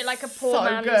shit. What, is it like a poor so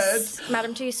man's good.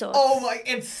 Madame Tussauds? Oh my,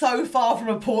 it's so far from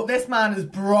a poor. This man is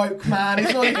broke, man.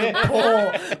 He's not even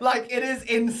poor. Like, it is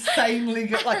insanely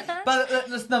good. Like, but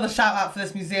there's another shout out for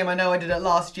this museum. I know I did it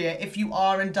last year. If you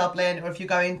are in Dublin or if you're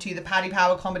going to the Paddy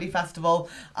Power Comedy Festival,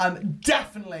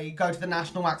 definitely go to the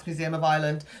National Wax Museum of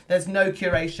Ireland. There's no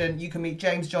curation. You can meet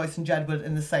James Joyce and Jedward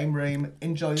in the same room.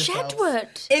 Enjoy yourself.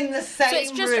 Jedward? In the same room. So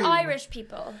it's just Irish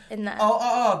people in there?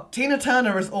 Oh. Tina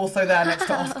Turner is also there next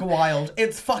to Oscar Wilde.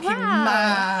 It's fucking Wow.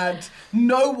 mad.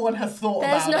 No one has thought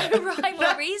There's about no it.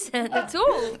 rhyme or reason at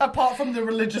all. Apart from the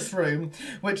religious room,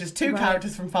 which is 2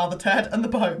 characters from Father Ted and the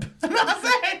Pope. And that's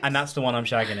it. And that's the one I'm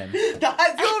shagging in.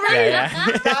 That's your room.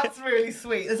 Yeah. That's really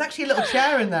sweet. There's actually a little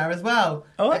chair in there as well.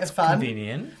 Oh, Bit that's of fun.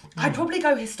 convenient. I'd probably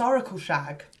go historical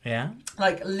shag. Yeah.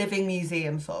 Like living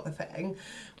museum sort of a thing,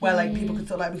 where like people could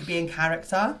sort of like we could be in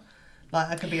character. Like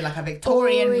I could be like a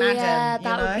Victorian madam. Yeah, that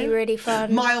you know? would be really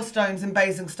fun. Milestones in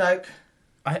Basingstoke.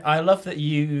 I love that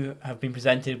you have been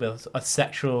presented with a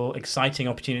sexual, exciting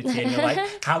opportunity, and you're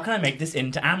like, how can I make this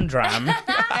into Amdram?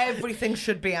 Everything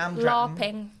should be Amdram.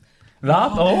 LARPing.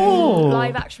 Laugh? Oh!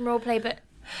 Live action role play, but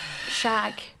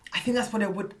shag. I think that's what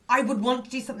I would want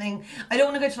to do something. I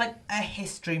don't want to go to like a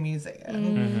history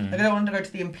museum. Like, I don't want to go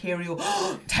to the Imperial.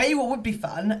 Tell you what would be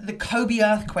fun: the Kobe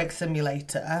earthquake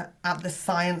simulator at the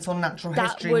Science or Natural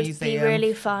History That would Museum. be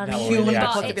really fun. That would Purely really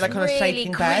because actually it'd be But like on a it's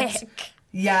shaking really bed. quick.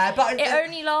 Yeah, but It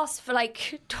only lasts for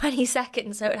like 20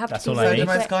 seconds, so it would have That's to be all I so need. do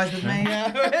really most quick. guys with me.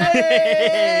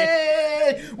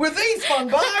 Hey! With these fun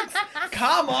bags,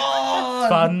 come on.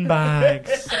 Fun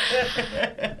bags.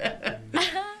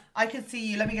 I could see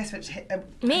you. Let me guess which. Me? I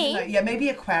don't know. Yeah, maybe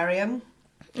aquarium.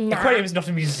 Nah. Aquarium's not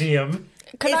a museum.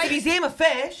 Can It's I- a museum of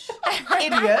fish.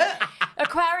 Idiot.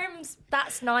 Aquariums,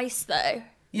 that's nice though.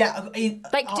 Yeah.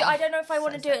 I don't know if I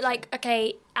want to do it like,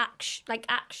 okay,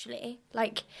 actually,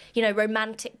 like, you know,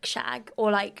 romantic shag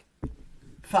or like,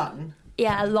 Fun.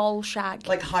 yeah, lol shag.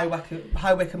 Like High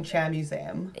Wycombe Chair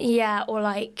Museum. Yeah, or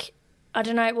like, I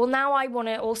don't know. Well, now I want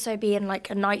to also be in like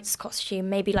a knight's costume,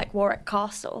 maybe like Warwick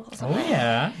Castle or something. Oh,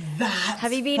 yeah.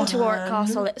 Have you been to Warwick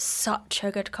Castle? It's such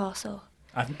a good castle.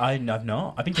 I've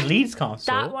not. I've been to Leeds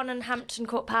Castle. That one and Hampton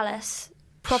Court Palace.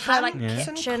 Proper like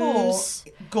Hampton kitchens.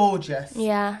 Court, gorgeous.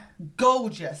 Yeah.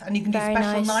 Gorgeous. And you can do Very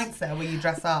special nice. nights there where you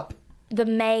dress up. The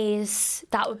maze,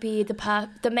 that would be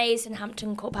the maze in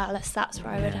Hampton Court Palace. That's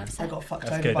where I would have I said. got fucked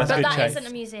That's over good, by that's But good that choice. isn't a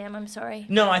museum, I'm sorry.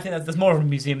 No, I think that's more of a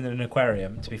museum than an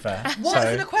aquarium, to be fair. What's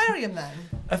an aquarium then?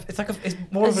 It's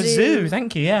more of a zoo. zoo,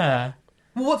 thank you, yeah.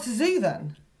 Well, what's a zoo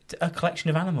then? A collection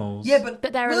of animals. Yeah, but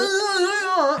But they're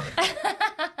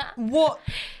what?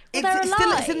 they're It's in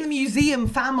alive. the museum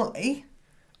family.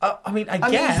 I mean, I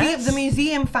A guess. museum, the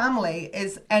museum family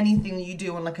is anything that you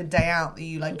do on like a day out that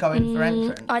you like go in for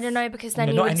entrance. I don't know, because then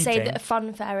No, you not would say anything. that a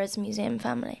fun fair is museum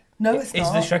family. No, it's Is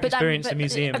not. the Shrek But then- Experience but a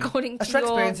museum? According A to Shrek your...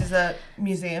 Experience is a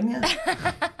museum,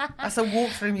 yeah. That's a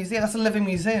walk-through museum. That's a living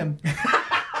museum.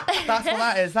 That's what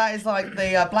that is. That is like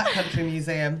the Black Country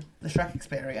Museum, the Shrek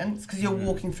Experience, because you're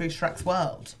walking through Shrek's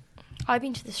world. I've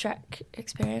been to the Shrek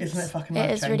Experience. Isn't it fucking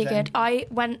It is really life-changing?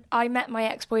 good. I met my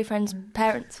ex-boyfriend's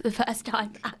parents for the first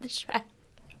time at the Shrek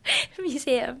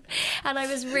Museum, and I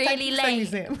was really Shrek late.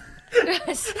 Museum. What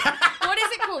is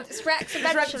it called? Shrek's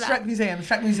Adventureland. Shrek Museum.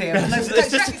 Shrek Museum. No,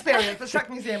 Shrek Experience. The Shrek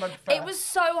Museum. I prefer. It was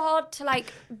so hard to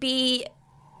like be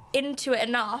into it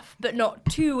enough, but not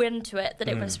too into it that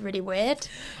it was really weird.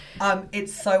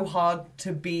 It's so hard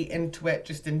to be into it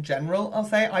just in general, I'll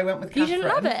say. I went with Catherine. You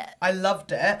didn't love it? I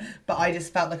loved it, but I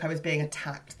just felt like I was being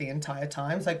attacked the entire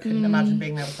time, so I couldn't imagine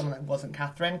being there with someone that wasn't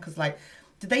Catherine, because, like,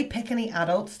 did they pick any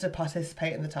adults to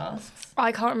participate in the tasks?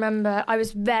 I can't remember. I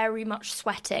was very much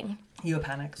sweating. You were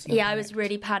panicked. I was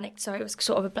really panicked, so it was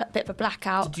sort of a bit of a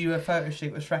blackout. Did you do a photo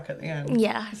shoot with Shrek at the end?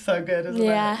 Yeah. So good, isn't it?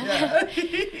 Yeah.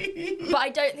 But I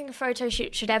don't think a photo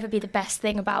shoot should ever be the best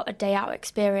thing about a day out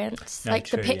experience. No, like,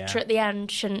 true, the picture at the end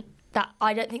shouldn't...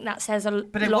 I don't think that says a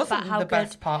lot But it wasn't about how the good...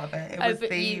 best part of it. It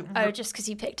was just because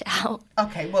you picked it out.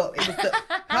 Okay, well, it was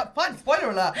the... fine, spoiler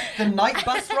alert. The night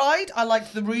bus ride. I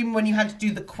liked the room when you had to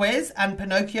do the quiz and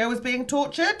Pinocchio was being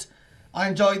tortured. I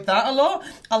enjoyed that a lot.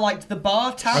 I liked the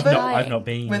bar tavern. I've not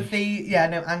been. With the... Yeah,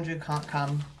 no, Andrew can't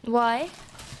come. Why?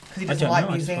 Because he doesn't like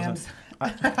museums.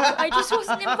 I just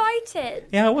wasn't invited.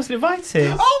 Yeah, I wasn't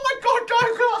invited. Oh my god,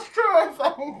 guys, that's true,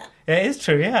 I think. Yeah, it is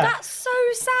true, yeah. That's so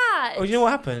sad. Oh, you know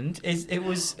what happened? It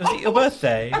was your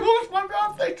birthday? I lost my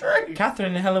birthday tree.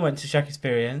 Catherine and Helen went to Shack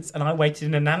Experience, and I waited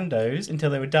in a Nando's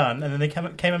until they were done, and then they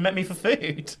came and met me for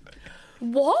food.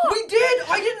 What? We did.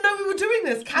 I didn't know we were doing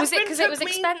this. Catherine Was it because it was took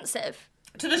me expensive?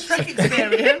 to the Shrek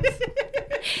Experience.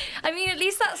 I mean, at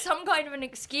least that's some kind of an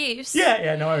excuse.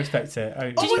 Yeah, no, I respect it.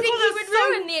 Did you think you would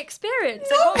ruin the experience?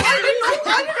 No, I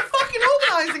didn't fucking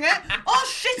organising it. Oh,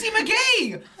 Shitty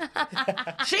McGee.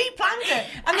 She planned it.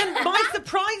 And then my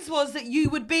surprise was that you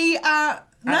would be at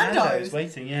Nando's.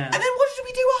 Waiting, yeah. And then what did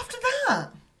we do after that?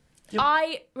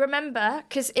 I remember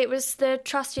because it was the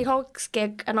Trusty Hogs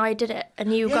gig, and I did it,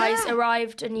 and you guys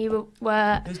arrived, and you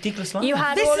were. It was Douglas Live. You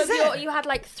had This all is of your. it. You had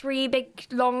like 3 big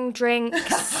long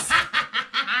drinks.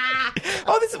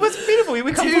 Oh, this was beautiful.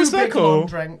 We come 2 full big circle. long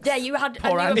drinks. Yeah, you had.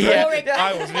 Poor and you Andy. were pouring, Yeah,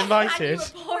 I wasn't invited.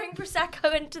 And you were pouring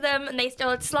prosecco into them, and they still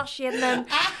had slushy in them.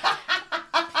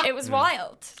 It was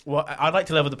wild. Well, I'd like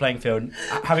to level the playing field.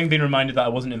 Having been reminded that I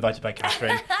wasn't invited by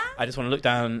Catherine, I just want to look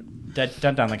down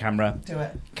the camera. Do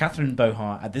it. Catherine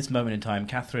Bohart, at this moment in time,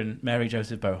 Catherine Mary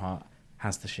Joseph Bohart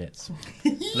has the shits.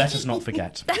 Let us not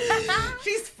forget.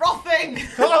 She's frothing.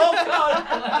 Oh,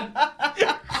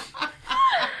 God.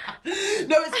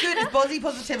 No, it's good. It's body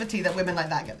positivity that women like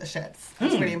that get the shits.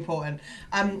 It's really important.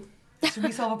 Should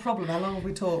we solve a problem? How long have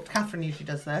we talked? Catherine usually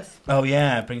does this. Oh,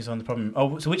 yeah, it brings on the problem.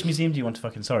 Oh, so which museum do you want to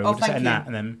fucking... Sorry, we'll just thank end you. that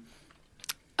and then...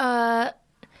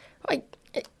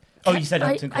 You said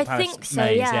Hampton Court I Palace think so,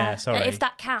 Maze. yeah. Sorry. If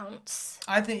that counts.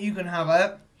 I think you can have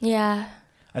it. Yeah.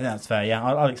 I think that's fair, yeah.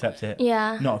 I'll accept it.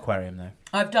 Yeah. Not aquarium, though.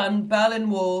 I've done Berlin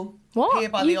Wall. What? Here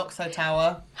by the Oxo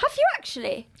Tower. Have you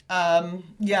actually?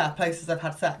 Yeah, places I've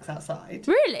had sex outside.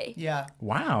 Really? Yeah.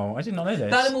 Wow, I did not know this.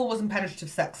 Berlin Wall wasn't penetrative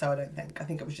sex, so I don't think. I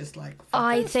think it was just like...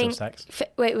 I think... sex.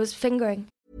 Wait, it was fingering.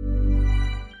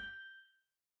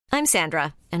 I'm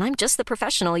Sandra, and I'm just the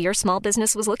professional your small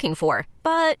business was looking for.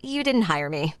 But you didn't hire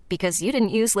me because you didn't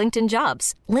use LinkedIn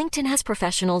Jobs. LinkedIn has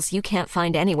professionals you can't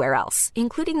find anywhere else,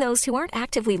 including those who aren't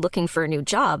actively looking for a new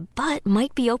job, but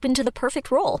might be open to the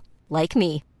perfect role, like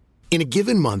me. In a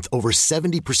given month, over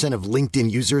 70% of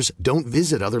LinkedIn users don't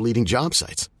visit other leading job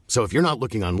sites. So if you're not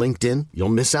looking on LinkedIn, you'll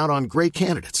miss out on great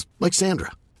candidates like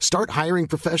Sandra. Start hiring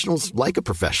professionals like a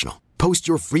professional. Post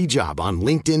your free job on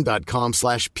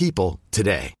linkedin.com/people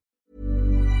today.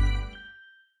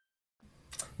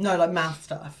 No, like math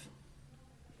stuff.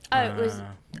 It was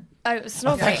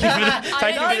snogging. Thank you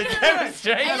for the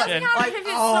demonstration.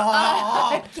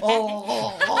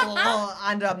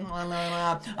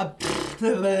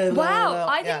 Wow,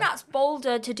 I think that's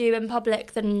bolder to do in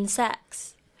public than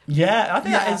sex. Yeah, I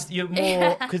think that is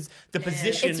more because the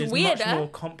position It's is weirder. much more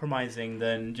compromising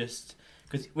than just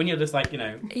because when you're just like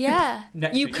Yeah.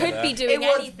 next You to each could other. be It doing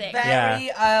was anything. very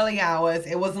early hours.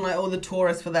 It wasn't like all the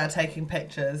tourists were there taking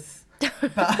pictures.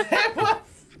 But it was...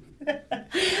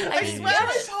 I swear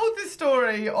I told this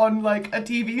story on like a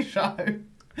TV show.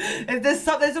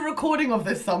 There's a recording of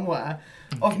this somewhere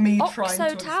of me trying to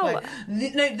Oxo Tower?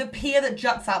 explain. The pier that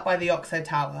juts out by the Oxo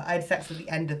Tower. I had sex at the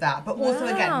end of that, but also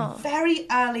again very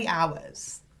early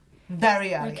hours.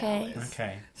 Very early hours.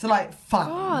 Okay. So like fun,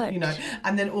 God. you know.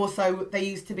 And then also there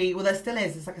used to be, well there still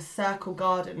is, it's like a circle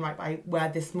garden right by where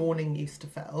This Morning used to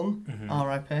film.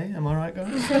 R.I.P. Am I right,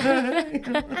 guys?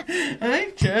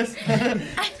 Hey, cheers.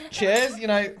 Cheers, you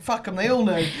know, fuck them, they all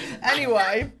knew.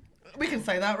 Anyway, we can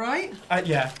say that, right?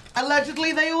 Yeah.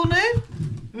 Allegedly they all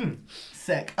knew?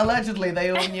 Sick. Allegedly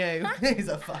they all knew. He's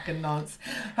a fucking nonce.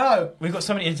 Oh, We've got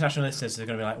so many international listeners who are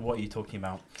going to be like, what are you talking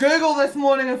about? Google This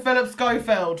Morning and Philip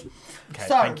Schofield. Okay,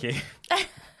 So, thank you.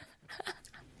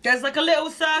 There's like a little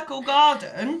circle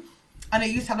garden, and it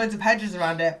used to have loads of hedges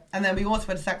around it, and then we also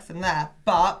had sex in there,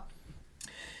 but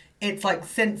it's like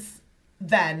since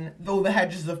then all the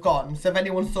hedges have gone. So if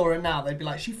anyone saw her now, they'd be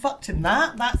like, she fucked in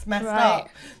that? That's messed up.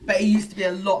 But it used to be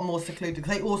a lot more secluded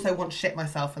because I also want to shit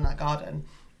myself in that garden.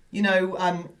 You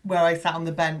know, where I sat on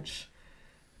the bench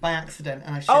by accident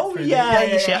and I shit through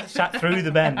you shat through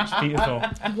the bench. Beautiful.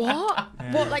 What?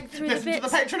 Yeah. What, like through the bits? To the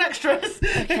patron extras.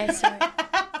 Okay, sorry.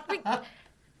 Wait,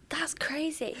 that's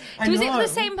crazy. Was it for the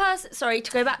same person? Sorry, to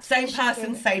go back to same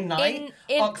person, same night.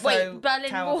 Oxo,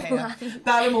 Berlin Wall.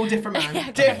 Berlin Wall, different man.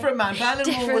 Okay. Different man. Berlin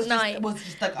Wall was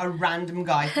just like a random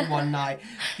guy for one night.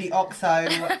 The Oxo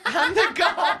and the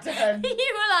garden.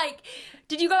 You were like...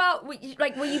 Did you go out, were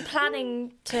you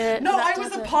planning to... No, I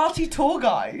was a party tour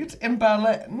guide in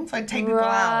Berlin, so I'd take people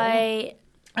out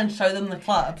and show them the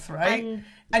clubs, right?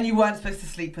 And you weren't supposed to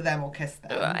sleep with them or kiss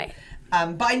them. Right.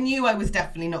 But I knew I was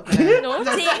definitely not going to...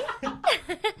 Naughty.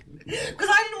 Because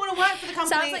I didn't want to work for the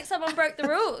company. Sounds like someone broke the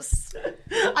rules.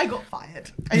 I got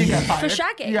fired. I did get fired. For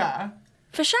shagging? Yeah.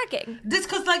 For shagging? Just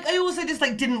because, like, I also just,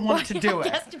 like, didn't want to do it.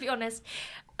 Yes, to be honest,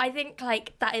 I think,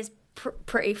 like, that is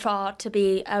pretty far to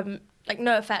be... like,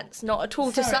 no offence, not at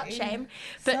all to slut shame,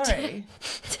 but to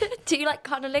do like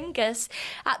cunnilingus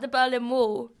at the Berlin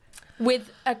Wall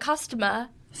with a customer.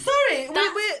 Sorry,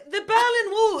 the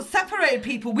Berlin Wall separated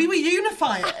people. We were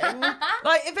unifying.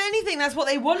 Like, if anything, that's what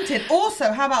they wanted.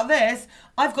 Also, how about this?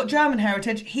 I've got German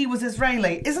heritage. He was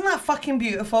Israeli. Isn't that fucking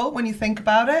beautiful when you think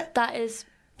about it? That is...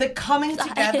 The coming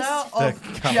together of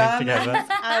Germans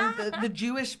and the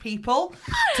Jewish people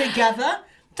together.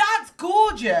 That's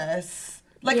gorgeous.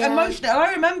 Like, emotionally,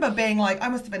 I remember being like, I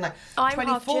must have been like 24. I'm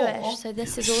half Jewish, so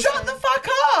this is also... Shut the fuck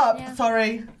up! Yeah.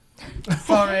 Sorry.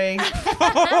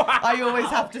 I always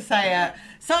have to say it.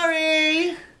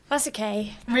 Sorry. That's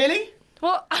okay. Really?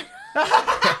 What?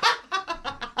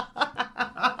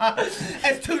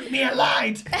 Es tut mir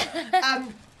leid. I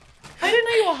didn't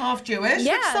know you were half Jewish.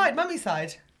 Yeah. Which side? Mummy's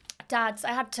side? Dad's.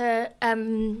 I had to,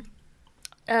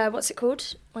 what's it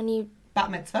called? When you... Bat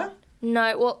mitzvah?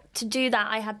 No, well, to do that,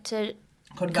 I had to...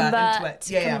 Convert into it.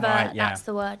 Yeah, convert, right, yeah. That's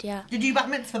the word, yeah. Did you bat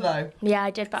mitzvah, though? Yeah,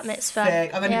 I did bat mitzvah.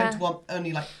 Sick. I've only been to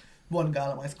only like one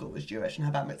girl at my school was Jewish, and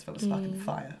her bat mitzvah was fucking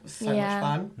fire. It was so much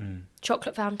fun.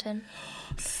 Chocolate fountain.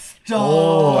 Stop.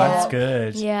 Oh, that's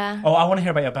good. Yeah. Oh, I want to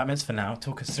hear about your bat mitzvah now.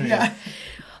 Talk us through. Yeah.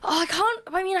 Oh, I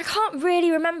can't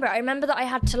really remember. I remember that I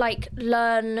had to, like,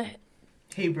 learn...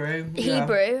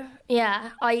 Hebrew. Yeah.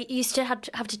 I used to have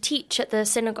to teach at the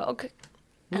synagogue.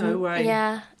 No way.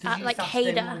 Yeah, Did at you like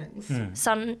Saturday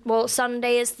Hader.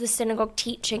 Sunday is the synagogue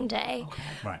teaching day. Okay.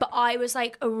 Right. But I was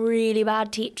like a really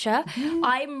bad teacher.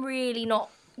 I'm really not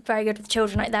very good with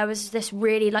children. Like, there was this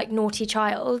really like naughty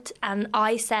child, and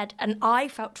I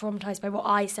felt traumatized by what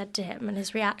I said to him and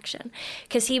his reaction,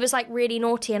 because he was like really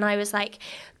naughty, and I was like,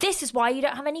 "This is why you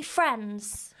don't have any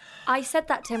friends." I said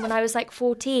that to him when I was like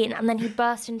 14, and then he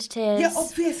burst into tears. Yeah,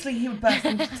 obviously he would burst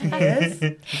into tears.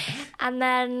 And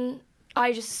then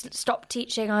I just stopped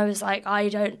teaching. I was like, I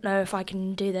don't know if I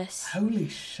can do this. Holy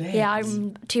shit. Yeah,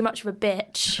 I'm too much of a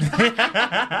bitch.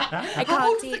 I can't How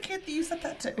old was the kid that you said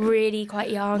that to? Really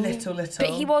quite young. Little. But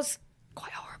he was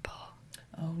quite horrible.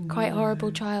 Oh, no. Quite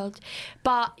horrible child.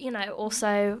 But, you know,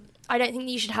 also, I don't think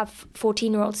you should have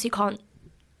 14-year-olds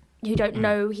who don't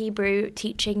know Hebrew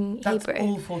teaching That's Hebrew.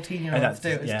 all 14-year-olds do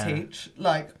is teach.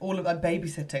 Like, all of that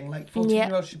babysitting. Like,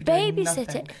 14-year-olds should be doing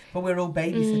nothing. But we're all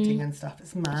babysitting and stuff.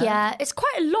 It's mad. Yeah, it's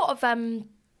quite a lot of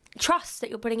trust that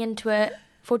you're putting into a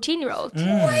 14-year-old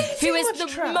who is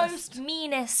the most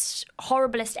meanest,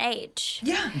 horriblest age.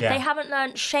 Yeah. They haven't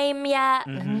learnt shame yet.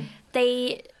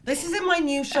 This is in my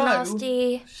new show.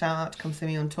 Nasty. Shout out to Come See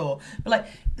Me on Tour. But like,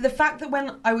 the fact that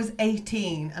when I was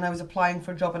 18 and I was applying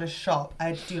for a job in a shop, I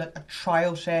had to do like a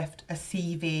trial shift, a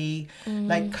CV,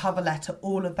 like cover letter,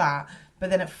 all of that.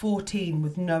 But then at 14,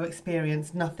 with no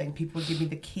experience, nothing, people would give me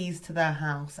the keys to their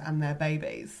house and their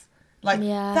babies. Like,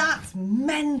 that's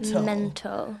mental.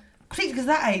 Mental. Because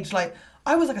that age, like,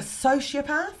 I was like a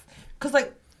sociopath. Because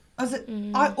like,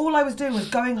 all I was doing was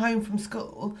going home from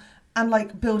school and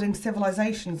like building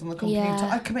civilizations on the computer. Yeah.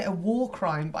 I'd commit a war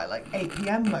crime by like 8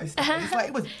 p.m. most days. Like,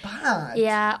 it was bad.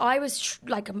 Yeah, I was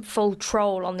like a full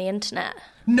troll on the internet.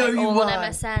 No, like, you all weren't.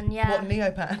 on MSN, yeah. What,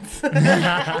 Neopets?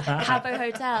 Habbo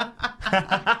Hotel.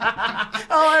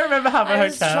 Oh, I remember Habbo Hotel. I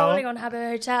was trolling on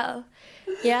Habbo Hotel.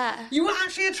 Yeah. You were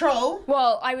actually a troll?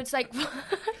 Well, I was like,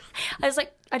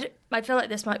 I feel like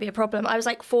this might be a problem. I was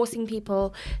like forcing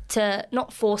people to,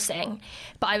 not forcing,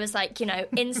 but I was like, you know,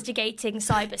 instigating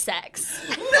cyber sex.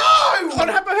 No! On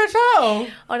Habbo Hotel?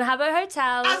 On Habbo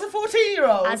Hotel. As a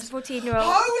 14-year-old? As a 14-year-old.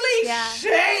 Holy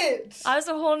shit! I was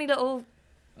a horny little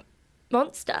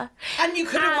monster. And you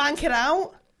couldn't wank it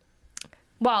out?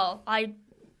 Well, I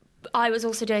I was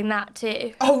also doing that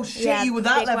too. Oh shit, Yeah, you were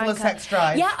that big level of wanker. sex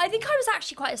drive. Yeah, I think I was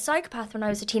actually quite a psychopath when I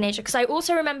was a teenager, because I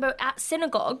also remember at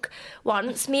synagogue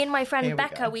once, me and my Here friend we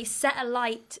Becca, go. we set a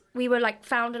light. We were like,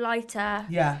 found a lighter.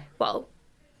 Yeah. Well,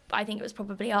 I think it was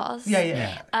probably ours.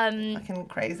 Yeah. Fucking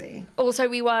crazy. Also,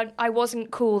 I wasn't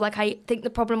cool. Like, I think the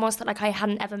problem was that, like, I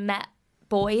hadn't ever met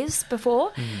boys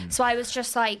before. So I was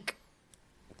just like,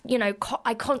 you know,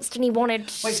 I constantly wanted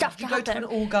stuff to Did you go happen. to an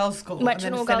all-girls school? Went And to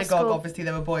then an in all-girls synagogue, school. obviously,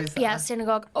 there were boys there. Yeah,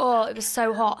 synagogue. Oh, it was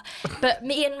so hot. But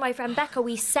me and my friend Becca,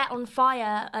 we set on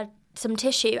fire some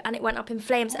tissue and it went up in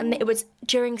flames. And it was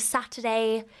during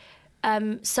Saturday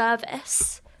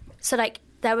service. So, like,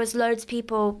 there was loads of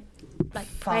people, like,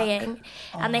 praying.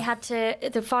 And they had to,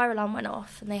 the fire alarm went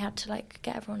off and they had to, like,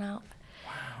 get everyone out.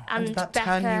 Wow. And Did that Becca,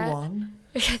 turn you on?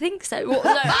 I think so. Well,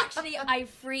 no, actually, I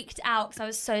freaked out because I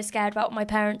was so scared about what my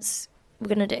parents were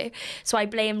going to do. So I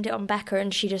blamed it on Becca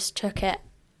and she just took it.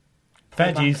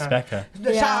 Fair dues, Becca. Shout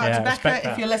out Yeah, to respect Becca,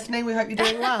 that. if you're listening, we hope you're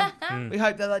doing well. We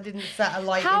hope that didn't set a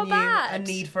light How in you, bad? a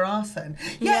need for arson.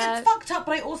 Yeah. It's fucked up,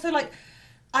 but I also, like,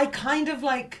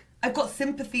 I've got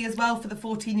sympathy as well for the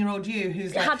 14-year-old you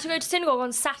who's like... Had to go to synagogue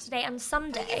on Saturday and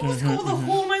Sunday. It's got all the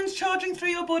hormones charging through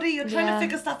your body. You're trying to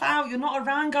figure stuff out. You're not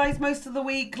around guys most of the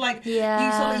week. Like,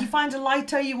 you find a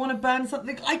lighter, you want to burn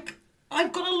something. Like,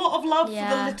 I've got a lot of love for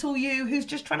the little you who's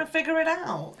just trying to figure it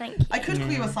out. Thank you. I could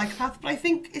call you a psychopath, but I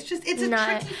think it's a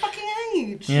tricky fucking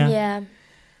age. Yeah.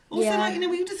 Also, like, you know,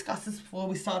 we discussed this before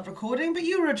we started recording, but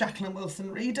you were a Jacqueline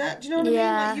Wilson reader. Do you know what I mean?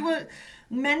 Like, you were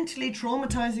mentally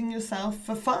traumatizing yourself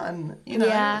for fun. You know?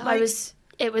 Yeah, like,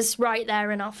 it was right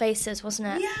there in our faces, wasn't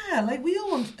it? Yeah, like, we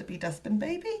all wanted to be Dustbin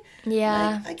Baby.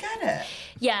 Yeah. Like, I get it.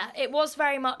 Yeah, it was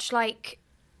very much like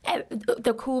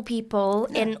the cool people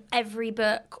in every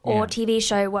book or TV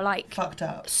show were like Fucked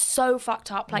up. so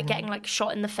fucked up, like getting like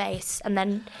shot in the face, and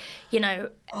then, you know,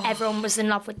 everyone was in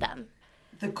love with them.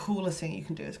 The coolest thing you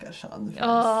can do is get shot in the face.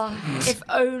 Oh, if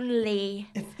only.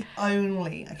 If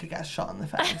only I could get a shot in the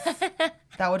face.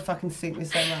 That would fucking suit me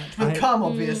so much. With cum,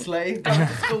 obviously. Going to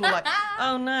school like,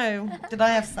 oh no, did I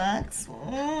have sex?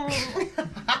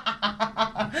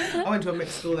 I went to a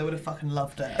mixed school, they would have fucking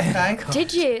loved it, okay?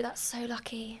 Did you? That's so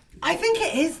lucky. I think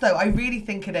it is, though. I really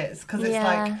think it is. Because it's Yeah.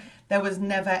 like, there was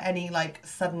never any, like,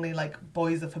 suddenly, like,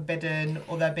 boys are forbidden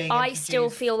or they're being I introduced. still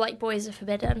feel like boys are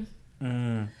forbidden.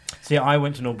 See, I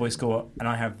went to an all-boys school and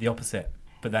I have the opposite.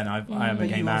 But then I am a But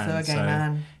gay you man. also a gay so,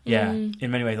 man. Yeah,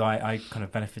 in many ways I kind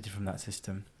of benefited from that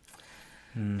system.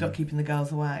 Not keeping the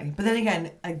girls away. But then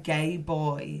again, a gay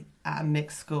boy at a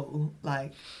mixed school,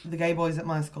 like, the gay boys at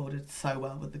my school did so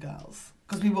well with the girls.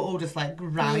 Because we were all just, like,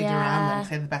 rallied around them to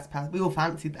say the best person. We all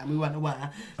fancied them. We weren't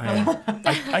aware.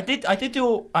 I did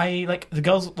do, like, the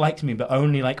girls liked me, but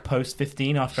only, like, post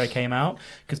 15 after I came out.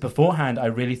 Because beforehand, I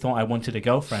really thought I wanted a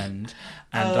girlfriend.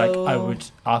 And, like, I would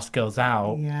ask girls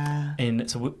out. Yeah.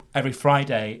 Every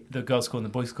Friday, the girls' school and the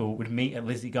boys' school would meet at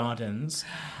Lizzie Gardens.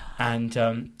 And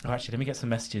actually, let me get some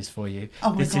messages for you.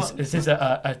 Oh my God. This is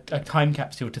a time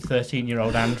capsule to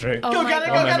 13-year-old Andrew. Go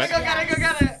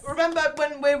get it. Remember,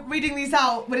 when we're reading these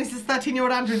out, when it says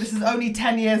 13-year-old Andrew, this is only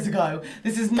 10 years ago.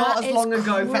 This is not That as is long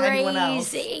ago for anyone else.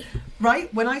 crazy.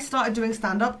 Right? When I started doing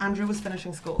stand-up, Andrew was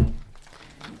finishing school.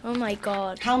 Oh my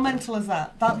God. How mental is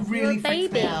that? That really freaks me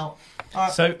baby. out. All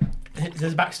right. So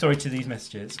there's a backstory to these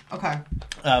messages. Okay.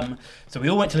 So we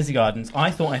all went to Lizzie Gardens.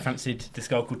 I thought I fancied this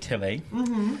girl called Tilly.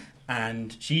 Mm-hmm.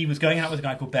 And she was going out with a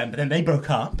guy called Ben, but then they broke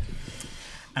up.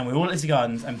 And we were all at Lizzie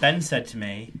Gardens, and Ben said to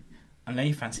me, I know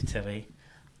you fancy Tilly.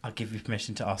 I'll give you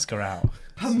permission to ask her out.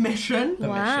 Permission?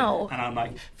 Wow. And I'm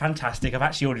like, fantastic. I've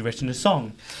actually already written a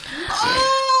song.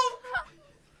 Oh!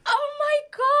 Oh my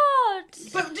God.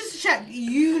 But just to check,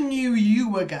 you knew you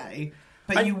were gay,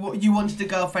 but you wanted a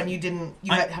girlfriend. You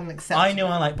hadn't accepted. I knew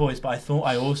I liked boys, but I thought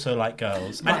I also liked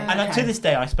girls. Right, And okay. to this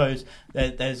day, I suppose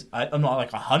I'm not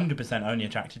like 100% only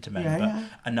attracted to men,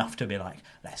 but enough to be like,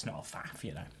 let's not faff,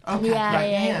 you know. Okay.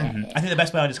 Yeah. I think the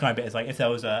best way I describe it is like if there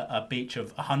was a beach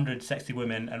of 100 sexy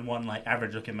women and one like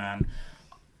average-looking man.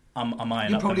 Am I You're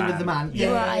enough probably the man? with the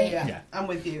man. Right. Yeah. Yeah. I'm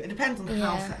with you. It depends on how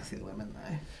Yeah. sexy the women, though.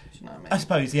 Do you know what I mean? I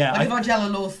suppose, yeah. Like if Angela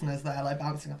Lawson is there, like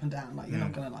bouncing up and down, like you're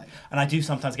not gonna like. And I do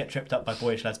sometimes get tripped up by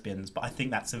boyish lesbians, but I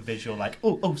think that's a visual like,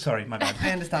 oh, sorry, my bad. I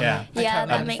understand Yeah. that. I Yeah,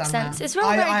 totally that makes understand sense. that. It's very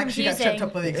I actually get confusing. tripped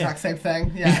up with the exact same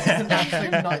thing. Yeah, it's an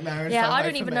absolute nightmare. in Yeah, some I way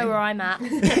don't for even me. know where I'm at.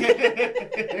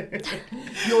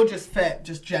 You're just fit,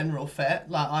 just general fit.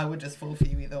 Like I would just fall for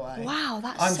you either way. Wow,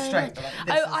 that's I'm so straight, nice.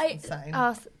 but like, this is insane.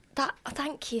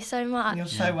 Thank you so much. You're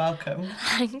so welcome.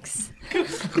 Thanks.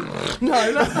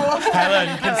 No, that's not.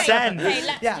 Helen, consent. Okay,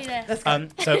 let's do this. Let's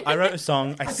go. So I wrote a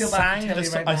song. I feel bad for Tilly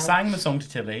right I now. sang the song to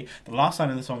Tilly. The last line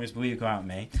of the song is "Will you go out with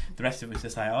me?" The rest of it was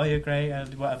just like, "Oh, you're great,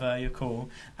 whatever, you're cool."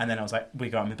 And then I was like, "Will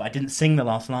you go out with me?" But I didn't sing the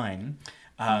last line.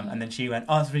 And then she went,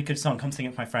 "Oh, it's a really good song. Come sing it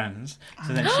with my friends."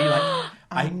 So then she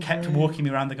I kept walking me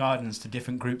around the gardens to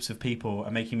different groups of people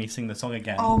and making me sing the song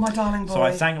again. Oh, my darling boy. So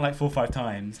I sang it like 4 or 5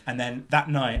 times, and then that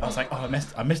night I was like, "Oh,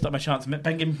 I messed up my chance."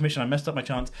 Ben gave me permission. I messed up my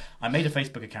chance. I made a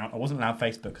Facebook account. I wasn't allowed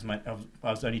Facebook because I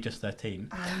was only just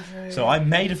 13. Andrew. So I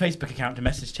made a Facebook account to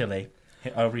message Tilly.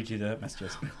 Here, I'll read you the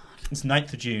messages. It's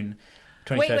 9th of June,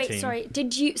 2013. Wait, sorry.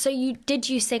 Did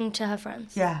you sing to her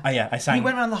friends? Yeah. Oh yeah, I sang. We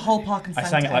went around the whole park and sang I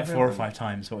sang to it like 4 or everyone. 5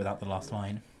 times, but without the last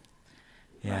line.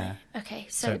 Yeah. Okay,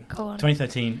 so go on.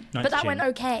 2013, 9th But of that June. went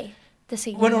okay. The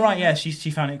singing. Went all right. Yeah, she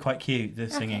found it quite cute.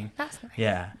 The singing. Okay, that's nice.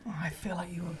 Yeah. Oh, I feel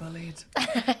like you were bullied.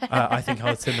 I think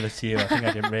I was similar to you. I think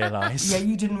I didn't realise. Yeah,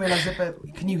 you didn't realise it,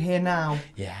 but can you hear now?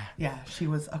 Yeah. Yeah, she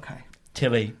was okay.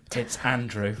 Tilly, it's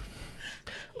Andrew.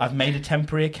 I've made a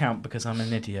temporary account because I'm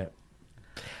an idiot.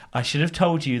 I should have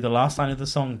told you the last line of the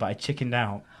song, but I chickened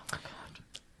out. Oh,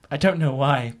 God. I don't know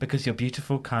why, because you're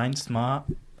beautiful, kind, smart,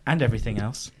 and everything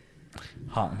else.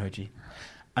 Heart emoji.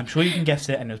 I'm sure you can guess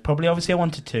it, and it was probably obviously I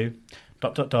wanted to. ...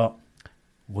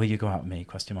 Will you go out with me? ?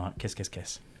 Kiss, kiss,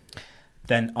 kiss.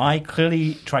 Then I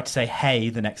clearly tried to say hey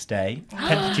the next day,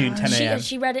 10th of June, 10 a.m.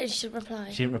 She read it and she didn't reply.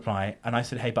 She didn't reply, and I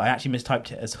said hey, but I actually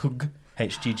mistyped it as hug,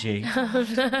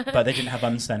 HGG. But they didn't have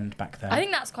unsend back then. I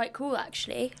think that's quite cool,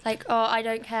 actually. Like, oh, I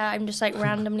don't care. I'm just like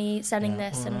randomly sending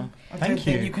this, and I Thank don't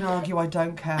think you. you can argue I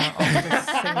don't care of just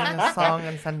singing a song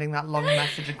and sending that long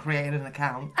message and creating an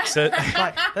account. So,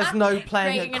 Like, there's no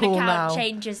playing creating it an cool account now.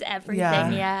 changes everything. Yeah.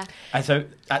 Yeah. and so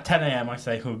at 10 a.m. I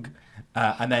say hug,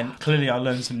 and then clearly I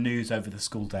learned some news over the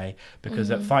school day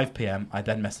because at 5 p.m. I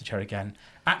then message her again.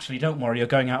 Actually, don't worry, you're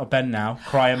going out with Ben now.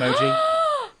 Cry emoji.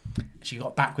 She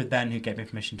got back with Ben, who gave me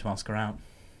permission to ask her out.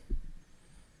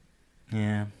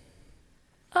 Yeah.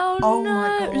 Oh, Oh no!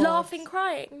 my God. Laughing,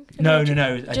 crying. No. Just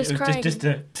It was crying. just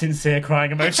a sincere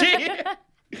crying emoji.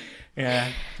 Yeah.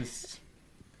 Just.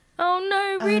 Oh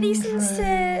no! Really Andrew.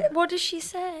 sincere. What does she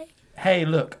say? Hey,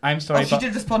 look, I'm sorry, Oh, she but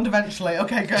did respond eventually.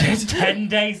 Okay, good. just 10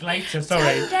 days later. Sorry.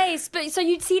 10 days. But so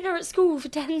you'd seen her at school for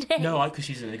 10 days. No, because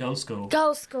she's at the girls' school.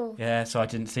 Girls' school. Yeah, so I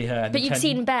didn't see her. And But you'd 10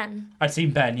 seen Ben, I'd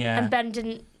seen Ben, yeah. and Ben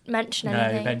didn't mention No,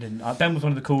 anything. Ben didn't. Ben was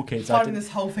one of the cool kids. I Finding didn't.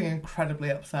 this whole thing incredibly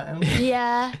upsetting.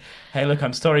 Yeah. Hey, look,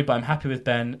 I'm sorry, but I'm happy with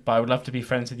Ben, but I would love to be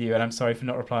friends with you, and I'm sorry for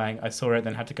not replying. I saw it,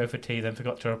 then had to go for tea, then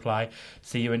forgot to reply.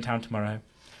 See you in town tomorrow.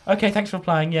 Okay, thanks for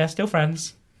replying. Yeah, still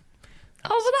friends. Oh,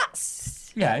 well,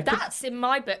 that's in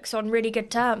my books on really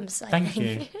good terms. I Thank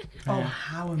think. you. Oh,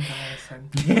 how embarrassing.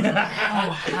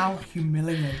 Oh, how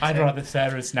humiliating. I'd rather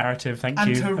Sarah's narrative, thank and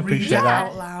you. to read Appreciate it that.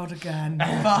 out loud again.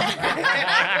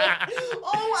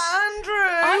 Oh, Andrew!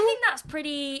 I think that's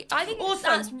pretty. I think Also-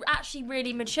 that's actually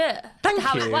really mature. Thank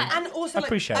how you. It went. And also, I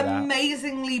appreciate that.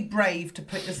 amazingly brave to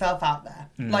put yourself out there.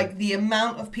 Like, the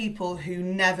amount of people who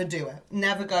never do it.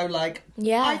 Never go like,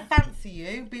 Yeah. I fancy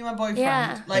you, be my boyfriend.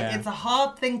 Yeah. Like, Yeah. it's a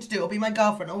hard thing to do, or be my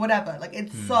girlfriend, or whatever. Like,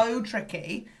 it's so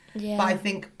tricky. Yeah. But I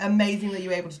think amazing that you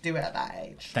were able to do it at that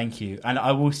age. Thank you. And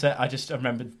I will say, I just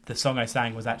remember the song I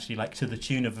sang was actually like to the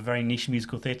tune of a very niche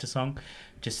musical theatre song,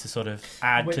 just to sort of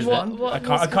add Which to one? the... What I can't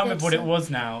musical remember what theatre it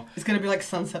was now. It's going to be like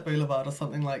Sunset Boulevard or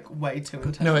something like way too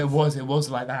intense. No, it was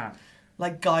like that.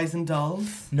 Like Guys and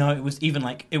Dolls. No, it was even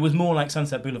like, it was more like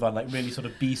Sunset Boulevard, like really sort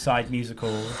of B-side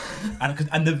musical.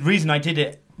 And the reason I did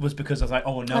it was because I was like,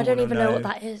 oh, no I don't one even will know what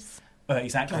that is.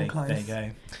 Exactly. Glenn There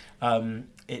you go.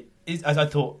 It is, as I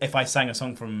thought, if I sang a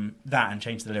song from that and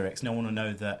changed the lyrics, no one will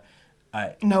know that.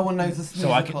 No one knows this So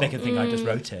musical. they can think I just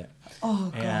wrote it. Oh,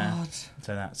 God. Yeah.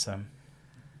 So that's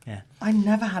yeah. I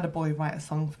never had a boy write a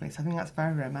song for me, so I think that's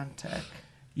very romantic.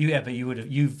 But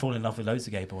you'd fall in love with loads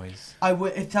of gay boys. I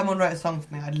would, if someone wrote a song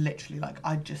for me, I'd literally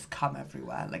I'd just come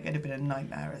everywhere. Like, it'd have been a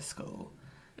nightmare at school.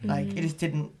 Like, it just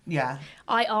didn't. Yeah.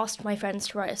 I asked my friends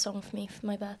to write a song for me for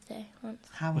my birthday once.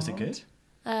 How Was it old? good?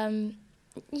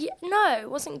 Yeah, no, it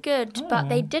wasn't good, but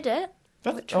they did it,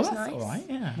 which was that's nice. all right.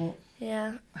 Yeah. Well,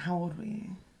 Yeah. how old were you?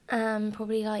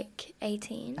 Probably like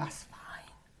 18. That's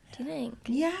fine. Do you think?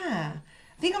 Yeah.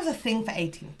 I think it was a thing for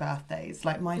 18th birthdays.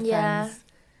 Like, my Yeah. friends,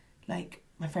 like,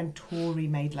 my friend Tori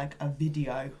made, like, a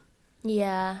video.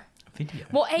 Yeah. Video.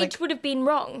 What age Like- would have been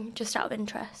wrong, just out of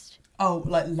interest? Oh,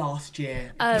 like last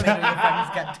year. Oh, Made all your friends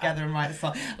get together and write a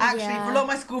song. Actually, Yeah. for a lot of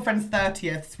my school friends'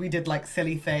 30ths, we did like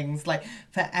silly things. Like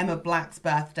for Emma Black's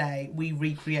birthday, we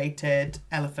recreated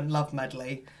Elephant Love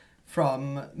Medley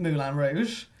from Moulin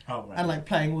Rouge. Oh, right. And like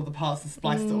playing all the parts and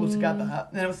spliced it all together.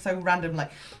 And it was so random.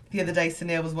 Like the other day,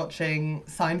 Sunil was watching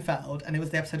Seinfeld, and it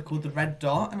was the episode called The Red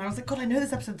Dot. And I was like, God, I know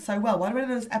this episode so well. Why do I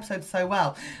know this episode so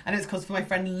well? And it's because for my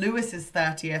friend Lewis's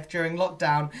 30th during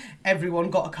lockdown, everyone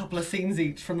got a couple of scenes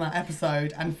each from that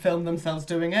episode and filmed themselves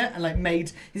doing it, and like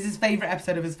made his favourite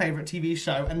episode of his favourite TV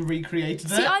show and recreated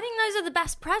it. See, I think those are the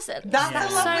best presents.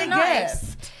 That's a lovely so nice.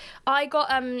 gift. I got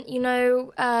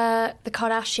the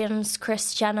Kardashians,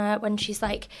 Kris Jenner, when she's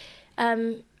like,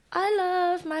 I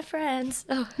love my friends.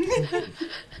 Oh.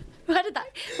 Where did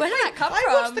that come from? I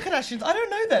watched the Kardashians. I don't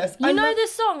know this. You know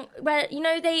this song where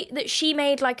that she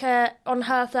made like on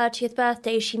her 30th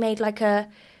birthday, she made like a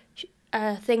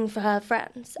thing for her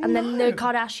friends, and then the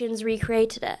Kardashians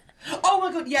recreated it. Oh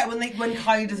my God! Yeah, when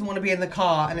Kylie doesn't want to be in the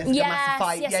car and it's like a massive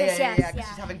fight. Yeah. Because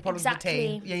she's having problems with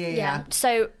tea. Yeah.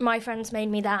 So my friends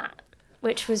made me that,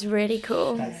 which was really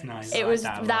cool. That's nice. It was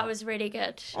that was really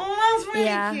good. Oh, that's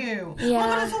really cute. Yeah. Oh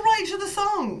my God, it's all right to the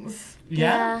songs.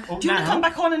 Yeah. Yeah. Do you want to come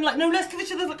back on in like, no, let's give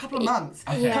each other a couple of months.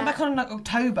 Okay. Come back on in like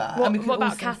October. What, and we can what about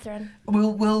also, Catherine?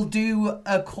 We'll do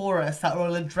a chorus that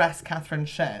will address Catherine's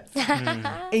shit.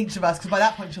 Each of us, because by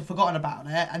that point she'll have forgotten about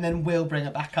it, and then we'll bring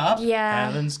it back up. Yeah.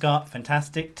 Helen's got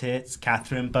fantastic tits.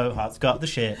 Catherine Bohart's got the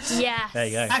shits. Yes. There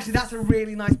you go. Actually, that's a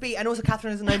really nice beat. And also,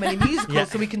 Catherine doesn't know many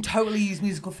musicals, so we can totally use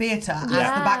musical theatre as the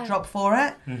backdrop for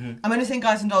it. I'm only saying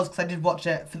Guys and Dolls because I did watch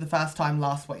it for the first time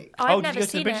last week. I've did you never go to the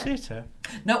seen British it. Theatre?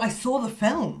 No, I saw the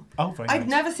film. Oh, very I'd nice.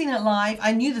 never seen it live.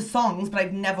 I knew the songs, but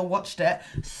I'd never watched it.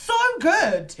 So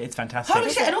good. It's fantastic.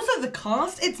 Holy shit. And also the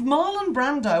cast. It's Marlon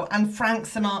Brando and Frank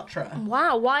Sinatra.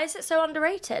 Wow, why is it so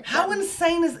underrated? How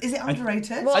insane is it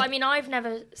underrated? Well, I mean, I've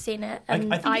never seen it,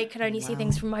 and I think I can only see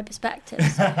things from my perspective.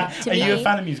 So, to Are me, you a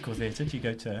fan of musical theatre? Do you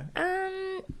go to...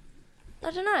 I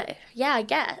don't know. Yeah,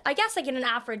 I guess like in an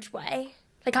average way.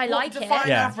 Like I like it. Define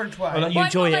Yeah. average way. Well, like, you Well,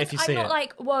 enjoy I'm it not if you like, see I'm it. not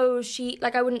like, whoa,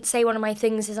 I wouldn't say one of my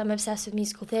things is I'm obsessed with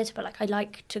musical theatre, but like I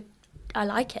like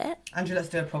it. Andrew, let's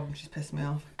do a problem. She's pissed me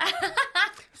off.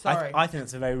 Sorry. I think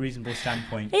that's a very reasonable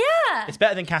standpoint. Yeah. It's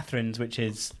better than Catherine's, which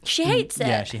is... She hates it.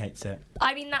 Yeah, she hates it.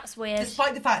 I mean, that's weird.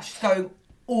 Despite the fact she's going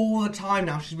all the time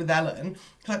now, she's with Ellen.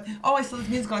 She's like, oh, I saw this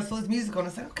musical. And I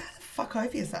was like, oh, get the fuck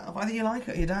over yourself. Either you like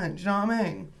it or you don't. Do you know what I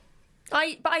mean?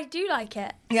 But I do like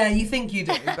it. Yeah, you think you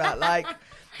do, but like...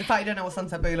 The fact you don't know what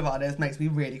Sunset Boulevard is makes me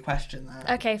really question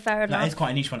that. Okay, fair enough. That is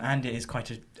quite a niche one, and it is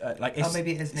quite a... it's,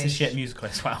 maybe it is It's a niche. shit musical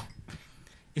as well.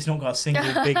 It's not got a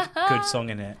single big good song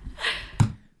in it.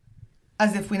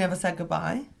 As if we never said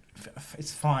goodbye.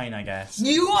 It's fine, I guess.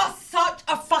 You are such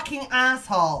a fucking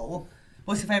asshole.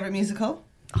 What's your favourite musical?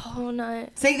 Oh, no.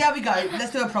 See, there we go.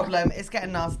 Let's do a problem. It's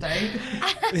getting nasty.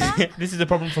 This is a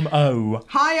problem from O.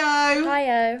 Hi-oh.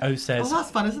 Hi-oh. O says... Oh,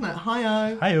 that's fun, isn't it?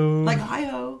 Hi-oh. Hi-oh. Like,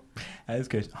 hi-oh. That was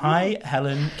good. Hi,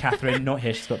 Helen, Catherine, not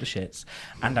here, she's got the shits,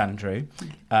 and Andrew,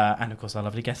 and of course our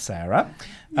lovely guest Sarah.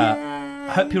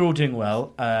 Hope you're all doing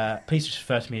well. Please just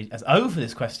refer to me as O for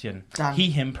this question. Done. He,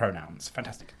 him pronouns.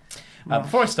 Fantastic.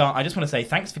 Before I start, I just want to say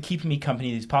thanks for keeping me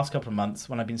company these past couple of months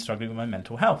when I've been struggling with my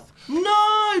mental health.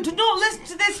 No, do not listen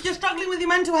to this if you're struggling with your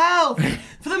mental health.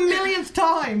 For the millionth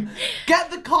time,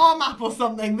 get the Calm app or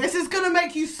something. This is going to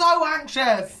make you so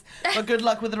anxious. But good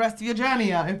luck with the rest of your journey,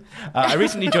 yo. I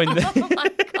recently joined the... Oh, my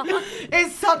God.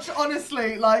 It's such,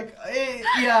 honestly, like,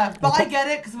 yeah. But I get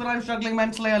it, because when I'm struggling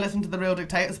mentally, I listen to the Real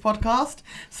Dictators podcast.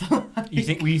 So, like, You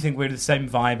think we're the same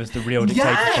vibe as the Real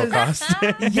Dictator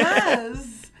podcast?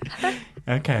 Yes.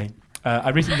 Okay. I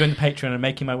recently joined the Patreon and I'm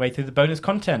making my way through the bonus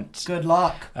content. Good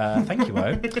luck. Thank you,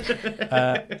 O.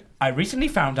 I recently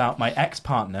found out my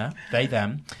ex-partner, they,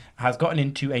 them, has gotten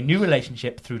into a new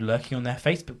relationship through lurking on their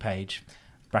Facebook page.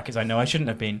 Brackets, I know I shouldn't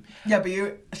have been. Yeah, but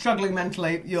you're struggling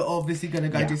mentally. You're obviously going to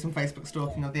go Yeah. do some Facebook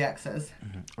stalking of the exes.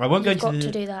 I won't go You've got into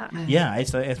to do that. Yeah, I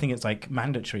think it's like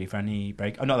mandatory for any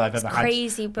break. Oh, not that I've ever had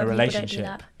crazy, but a people don't do relationship,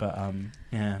 that. but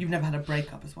yeah. You've never had a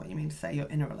breakup, is what you mean to say. You're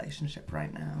in a relationship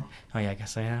right now. Oh yeah, I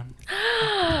guess I am.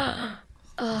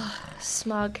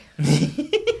 Smug.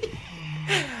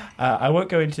 I won't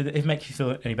go into if it makes you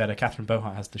feel any better. Catherine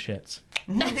Bohart has the shits.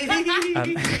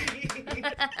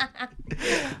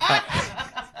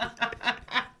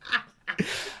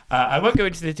 I won't go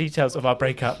into the details of our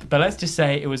breakup, but let's just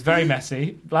say it was very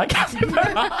messy, like Catherine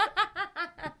Bohart.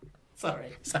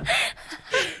 Sorry.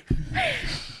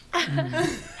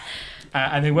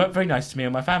 And they weren't very nice to me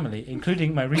and my family,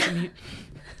 including my recently...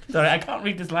 Sorry, I can't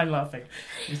read this line laughing.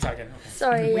 Okay.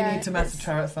 Sorry, We need to message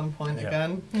her at some point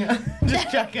again. Yeah.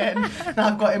 Just check in. Now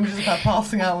I've got images of her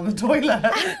passing out on the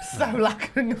toilet, so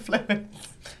lacking of fluids.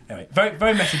 Anyway, very,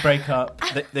 very messy breakup.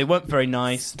 They weren't very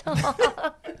nice.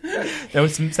 There were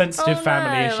some sensitive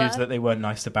family issues that they weren't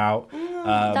nice about.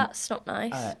 That's not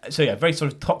nice. So yeah, very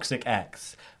sort of toxic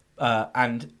ex.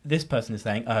 And this person is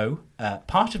saying,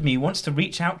 part of me wants to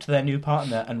reach out to their new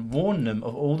partner and warn them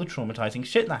of all the traumatizing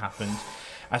shit that happened,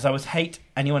 as I would hate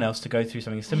anyone else to go through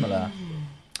something similar.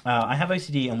 I have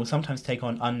OCD and will sometimes take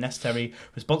on unnecessary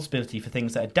responsibility for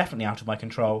things that are definitely out of my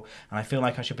control, and I feel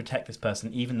like I should protect this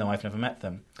person even though I've never met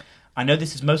them. I know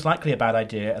this is most likely a bad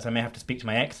idea, as I may have to speak to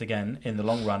my ex again in the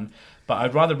long run, but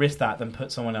I'd rather risk that than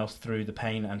put someone else through the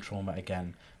pain and trauma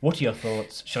again. What are your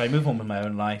thoughts? Should I move on with my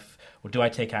own life, or do I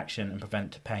take action and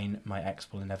prevent pain my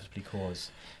ex will inevitably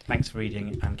cause? Thanks for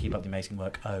reading and keep up the amazing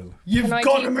work. You've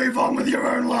got to move on with your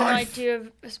own life. Can I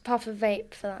do a puff of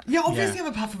vape for that? Yeah, obviously have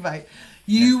a puff of vape.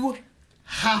 You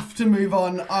have to move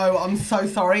on. I'm so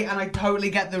sorry, and I totally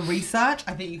get the research.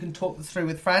 I think you can talk this through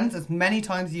with friends as many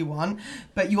times as you want,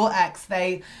 but your ex,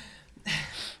 they've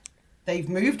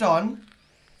moved on.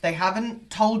 They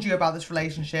haven't told you about this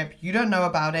relationship. You don't know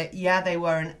about it. Yeah, they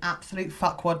were an absolute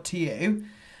fuckwad to you.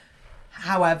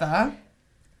 However,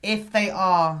 if they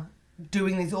are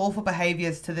doing these awful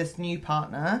behaviours to this new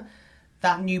partner,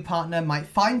 that new partner might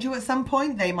find you at some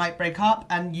point. They might break up,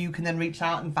 and you can then reach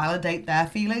out and validate their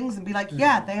feelings and be like,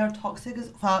 yeah, they are toxic as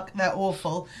fuck. They're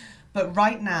awful. But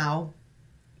right now,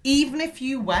 even if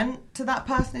you went to that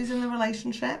person who's in the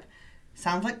relationship,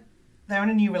 sounds like they're in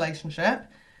a new relationship,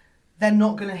 they're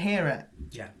not going to hear it.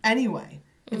 Yeah. Anyway.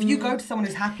 If you go to someone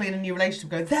who's happily in a new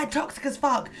relationship and go, they're toxic as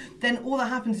fuck, then all that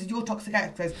happens is your toxic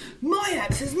ex goes, my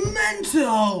ex is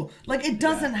mental! Like, it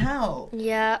doesn't help.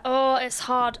 Yeah, it's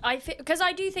hard. Because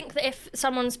I do think that if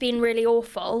someone's been really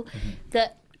awful,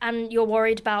 and you're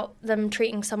worried about them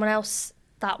treating someone else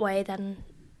that way, then,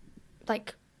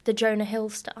 like, the Jonah Hill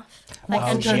stuff. Like,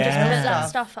 and she just put that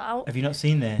stuff out. Have you not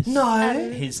seen this?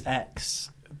 No. His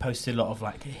ex posted a lot of,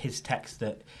 like, his text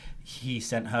that he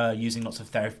sent her using lots of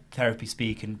therapy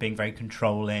speak and being very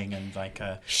controlling and like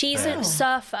she's a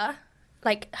surfer,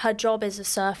 like her job is a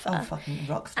surfer. Fucking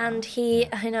rockstar. And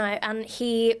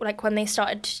he like when they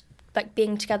started like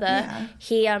being together,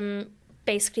 he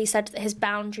basically said that his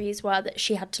boundaries were that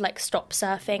she had to like stop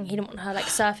surfing. He didn't want her like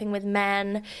surfing with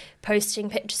men, posting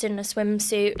pictures in a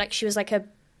swimsuit. Like she was like a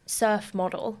surf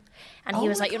model, and he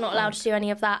was like, you're not allowed to do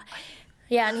any of that.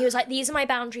 Yeah, and he was like, these are my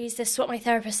boundaries, this is what my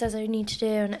therapist says I need to do,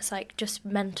 and it's, like, just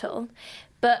mental.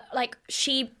 But, like,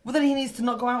 Well, then he needs to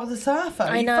not go out with a surfer.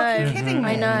 I know. Are you fucking kidding me?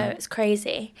 I know, it's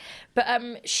crazy. But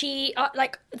she,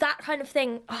 like, that kind of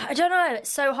thing, I don't know, it's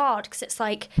so hard, because it's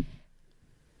like,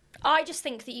 I just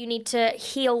think that you need to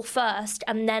heal first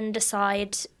and then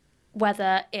decide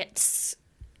whether it's,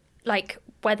 like,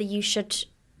 whether you should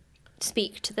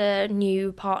speak to the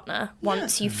new partner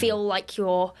once you feel like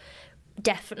you're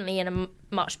definitely in a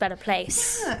much better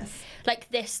place. Yes.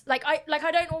 Like this,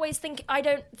 I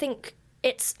don't think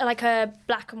it's like a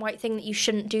black and white thing that you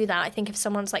shouldn't do that. I think if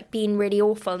someone's like been really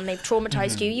awful and they've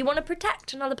traumatized you want to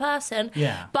protect another person.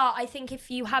 Yeah. But I think if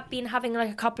you have been having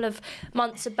like a couple of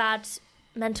months of bad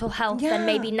mental health, then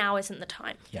maybe now isn't the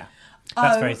time. Yeah.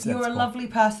 That's very sensible. You're a lovely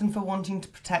person for wanting to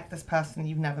protect this person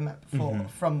you've never met before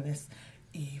from this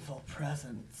evil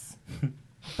presence.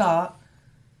 But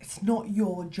it's not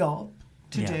your job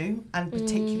to do, and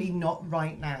particularly not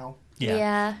right now.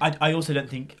 Yeah. I also don't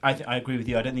think... I agree with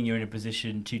you. I don't think you're in a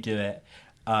position to do it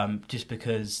just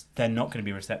because they're not going to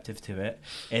be receptive to it.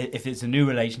 If it's a new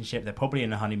relationship, they're probably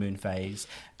in a honeymoon phase,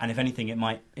 and if anything, it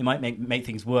might make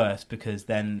things worse because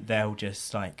then they'll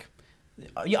just, like...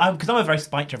 because I'm a very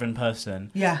spite-driven person.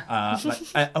 Yeah.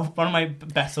 One of my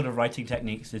best sort of writing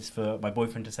techniques is for my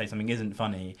boyfriend to say something isn't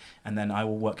funny, and then I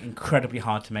will work incredibly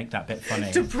hard to make that bit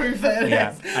funny. To prove that it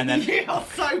is. And then you're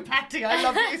so petty. I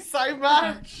love you so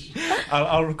much.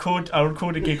 I'll record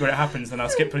a gig where it happens, and I'll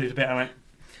skip a little bit. And I went,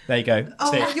 there you go.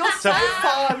 Oh, See? you're so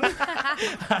fun.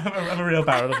 I'm a real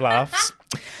barrel of laughs.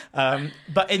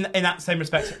 But in that same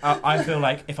respect, I feel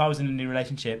like if I was in a new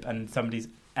relationship and somebody's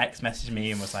ex messaged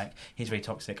me and was like, he's really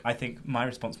toxic, I think my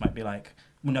response might be like,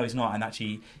 well, no, he's not. And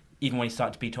actually, even when he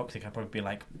started to be toxic, I'd probably be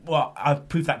like, well, I've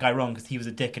proved that guy wrong because he was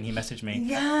a dick and he messaged me.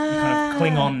 Yeah. You kind of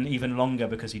cling on even longer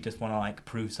because you just want to like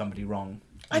prove somebody wrong.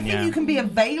 I think you can be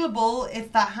available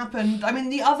if that happened. I mean,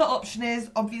 the other option is,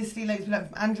 obviously, like we learned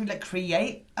from Andrew, like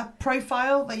create a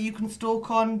profile that you can stalk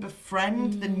on,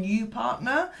 befriend the new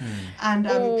partner, and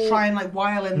try and like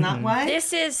wile in that way.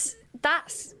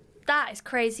 That's That is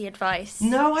crazy advice.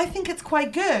 No, I think it's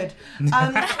quite good.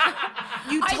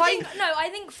 I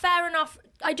think fair enough.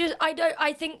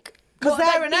 I think... Because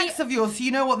they're an ex of yours, so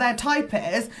you know what their type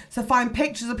is. So find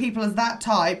pictures of people as that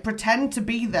type, pretend to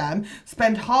be them,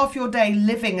 spend half your day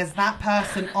living as that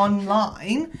person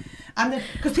online. And then,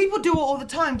 because people do it all the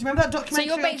time. Do you remember that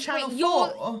documentary on Channel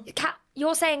 4?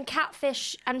 You're saying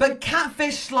catfish and... But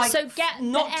catfish, like, so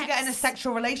not to get in a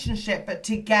sexual relationship, but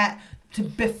to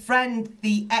befriend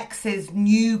the ex's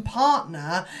new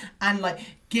partner and, like,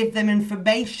 give them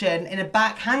information in a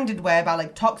backhanded way about,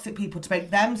 like, toxic people to make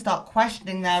them start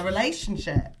questioning their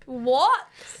relationship. What?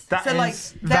 They're in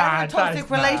a toxic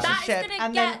relationship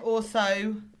and then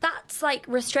also... That's like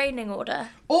restraining order.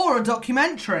 Or a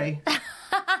documentary.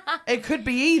 It could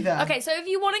be either. Okay, so if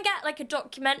you want to get, like, a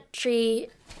documentary...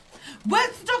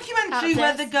 Where's the documentary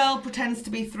where the girl pretends to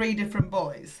be 3 different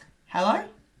boys? Hello?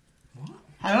 What?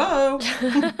 Hello?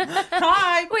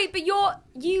 Hi. Wait, but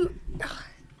you...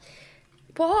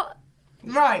 What?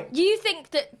 Right. You think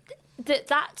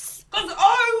that's... Because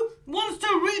O wants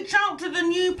to reach out to the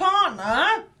new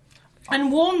partner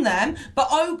and warn them, but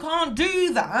O can't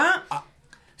do that.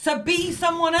 So be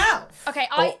someone else. Okay,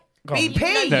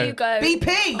 BP. You go.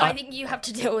 BP. I think you have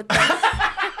to deal with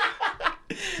that.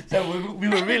 So we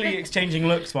were really exchanging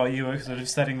looks while you were sort of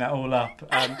setting that all up.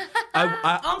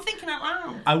 I'm thinking out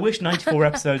loud. I wish 94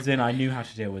 episodes in I knew how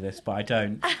to deal with this, but I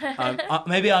don't.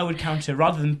 Maybe I would counter,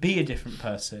 rather than be a different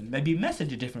person, maybe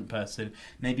message a different person,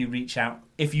 maybe reach out.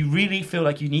 If you really feel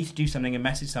like you need to do something and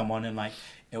message someone and, like,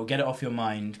 it'll get it off your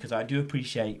mind, because I do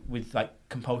appreciate with, like,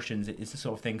 compulsions, it's the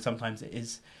sort of thing, sometimes it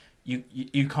is...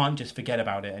 You can't just forget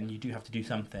about it, and you do have to do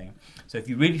something. So if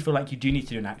you really feel like you do need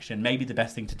to do an action, maybe the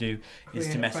best thing to do is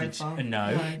to message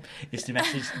is to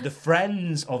message the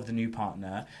friends of the new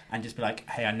partner and just be like,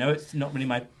 hey, I know it's not really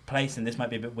my place and this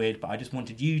might be a bit weird, but I just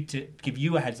wanted you to give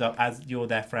you a heads up as you're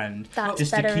their friend,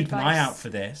 just to keep an eye out for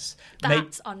this.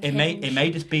 That's unhinged. It may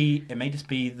just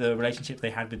be the relationship they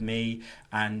had with me,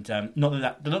 and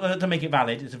not that to make it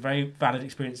valid. It's a very valid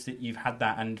experience that you've had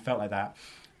that and felt like that.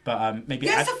 But maybe...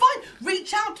 Yeah, so fine.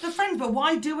 Reach out to the friends, but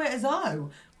why do it as O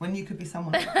when you could be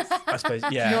someone else? I suppose, yeah.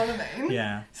 Do you know what I mean?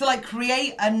 Yeah. So, like,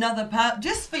 create anotmake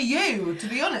just for you, to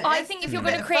be honest. I think if you're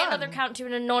going to create another account to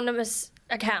an anonymous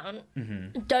account,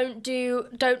 don't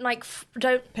make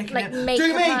a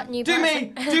new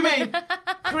person. Do me.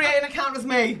 Create an account as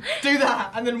me. Do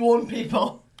that, and then warn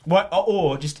people. What,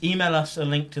 or just email us a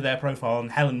link to their profile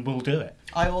and Helen will do it.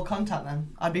 I will contact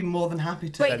them. I'd be more than happy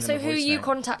to. Wait, so who are you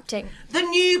contacting? The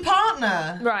new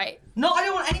partner. Right. No, I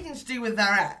don't want anything to do with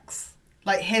their ex.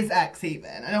 Like his ex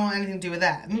even. I don't want anything to do with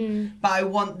them. But I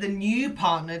want the new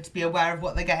partner to be aware of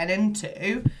what they're getting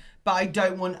into. But I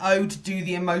don't want O to do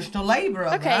the emotional labour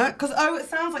of it. Because O, it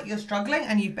sounds like you're struggling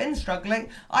and you've been struggling.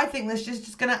 I think this is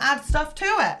just going to add stuff to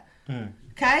it.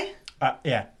 Okay?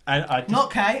 Yeah. I just...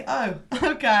 Not K. Oh,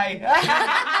 okay.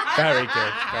 Very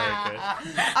good.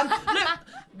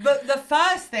 Look, the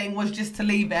first thing was just to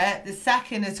leave it. The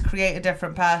second is create a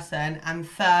different person. And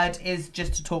third is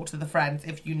just to talk to the friends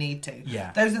if you need to.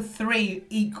 Yeah. Those are 3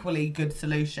 equally good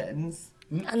solutions.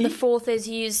 And the fourth is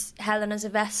use Helen as a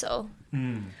vessel.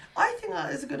 I think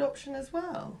that is a good option as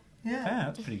well. Yeah,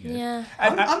 that's pretty good. Yeah,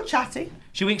 I'm chatty.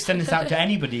 Should we extend this out to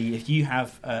anybody? If you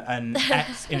have an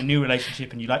ex in a new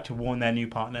relationship and you'd like to warn their new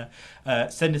partner,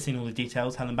 send us in all the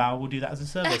details. Helen Bauer will do that as a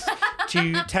service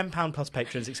to £10 plus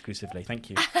patrons exclusively.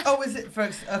 Thank you. Oh, is it for...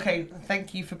 Okay,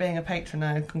 thank you for being a patron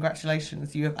now.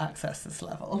 Congratulations, you have accessed this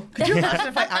level. Could you imagine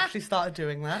if I actually started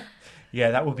doing that?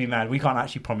 Yeah, that would be mad. We can't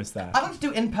actually promise that. I'd like to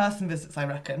do in-person visits, I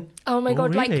reckon. Oh my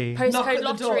God, really? Like postcode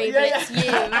lottery, but it's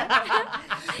you.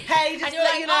 Hey, just and you're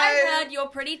let like, you know, I heard you're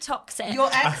pretty toxic. your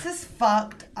ex is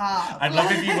fucked up. I'd love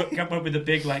if you come up with a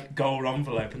big, like, gold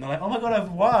envelope and they're like, oh my God,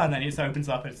 I've won. And it opens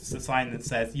up and it's a sign that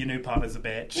says, your new partner's a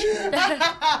bitch.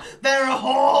 They're a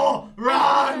whore!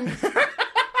 Run!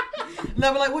 And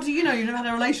they'll be like, what do you know? You've never had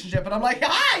a relationship. And I'm like,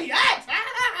 hi, yes!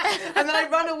 And then I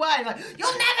run away, like,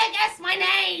 you'll never guess my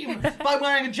name! But I'm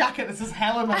wearing a jacket that says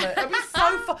Helen on it. It'd be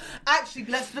so fun. Actually,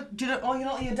 let's look. Oh, you're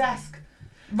not on your desk.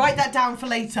 Write that down for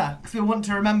later, because we want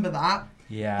to remember that.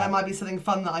 Yeah. That might be something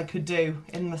fun that I could do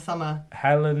in the summer.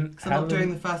 Helen. So I'm not doing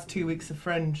the first 2 weeks of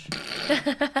Fringe.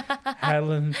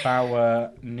 Helen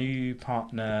Bauer, new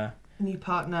partner.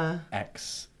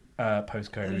 Ex.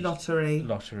 Postcode. Lottery.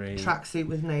 Tracksuit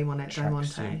with name on it.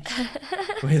 Diamante.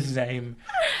 With name,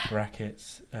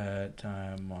 brackets,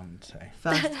 Diamante.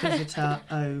 First visitor,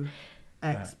 O.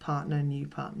 Ex-partner, new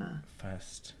partner.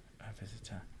 First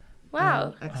visitor.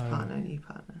 Wow. Ex-partner, new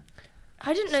partner.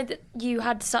 I didn't know that you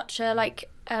had such a,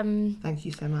 thank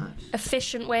you so much.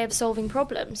 efficient way of solving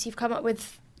problems. You've come up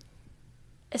with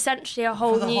essentially a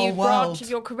whole the new whole branch world. of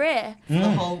your career.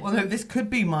 Well, no, this could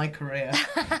be my career.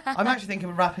 I'm actually thinking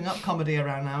of wrapping up comedy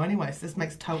around now anyway, so this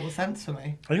makes total sense for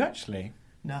me. Are you actually?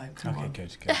 No, come on.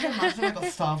 Good. Imagine I got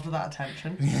starved of that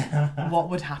attention. What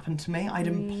would happen to me? I'd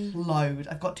implode.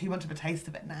 I've got too much of a taste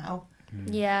of it now.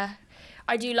 Yeah.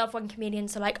 I do love when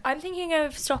comedians are like, I'm thinking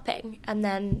of stopping, and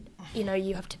then,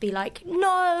 you have to be like,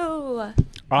 no.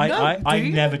 I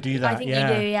never do that. I think you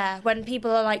do, yeah. When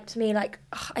people are like to me, like,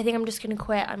 I think I'm just going to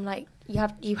quit, I'm like,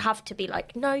 you have to be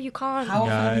like, no, you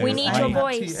can't. We need your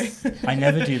voice. I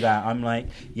never do that. I'm like,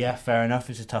 yeah, fair enough.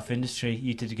 It's a tough industry.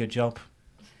 You did a good job.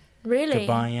 Really?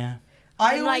 Goodbye, yeah.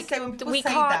 I always say when people say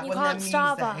that when they're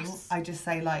musing, I just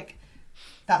say like,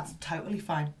 that's totally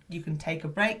fine. You can take a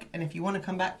break, and if you want to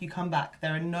come back, you come back.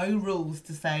 There are no rules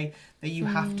to say that you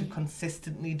have to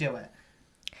consistently do it.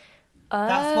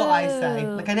 That's what I say.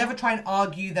 Like, I never try and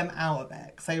argue them out of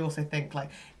it, because I also think like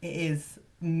it is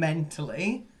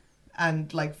mentally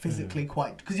and like physically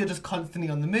quite, because you're just constantly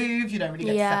on the move, you don't really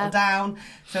get to settle down.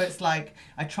 So it's like,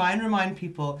 I try and remind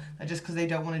people that just because they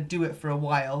don't want to do it for a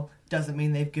while doesn't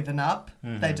mean they've given up.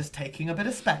 They're just taking a bit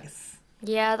of space.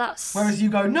 Yeah, that's... Whereas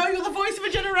you go, no, you're the voice of a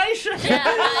generation. Yeah,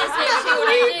 that is literally what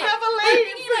I do. Never leave. I'm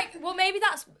thinking, like, well, maybe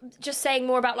that's just saying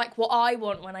more about, like, what I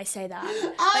want when I say that.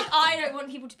 Like, I don't want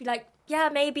people to be like, yeah,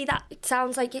 maybe that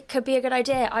sounds like it could be a good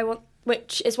idea. I want...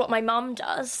 Which is what my mum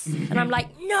does. And I'm like,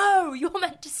 no, you're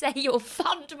meant to say you'll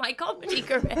fund my comedy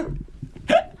career.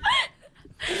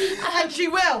 And she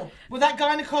will. With that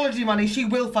gynecology money, she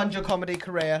will fund your comedy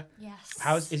career. Yes.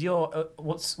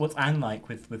 What's Anne like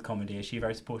with comedy? Is she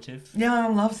very supportive? Yeah, my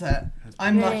mum loves it.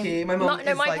 I'm lucky. My mum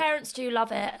No, my parents do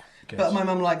love it. Good. But my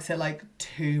mum likes it like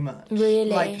too much. Really?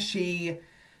 Like she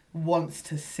wants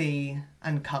to see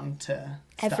and come to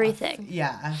stuff. Everything.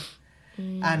 Yeah.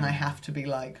 And I have to be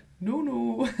like,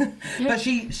 no. But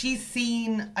she's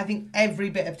seen, I think,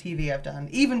 every bit of TV I've done,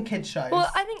 even kids shows. Well,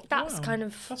 I think that's kind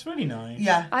of... That's really nice.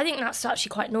 Yeah. I think that's actually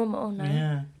quite normal, no?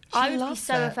 Yeah. I would be loves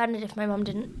so it. offended if my mum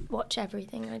didn't watch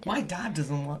everything I did. My dad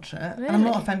doesn't watch it. Really? And I'm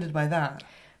not offended by that.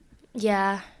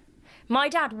 Yeah. My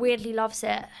dad weirdly loves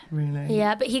it. Really?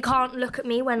 Yeah, but he can't look at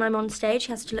me when I'm on stage.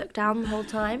 He has to look down the whole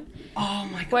time. Oh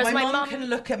my God. Whereas my my mum can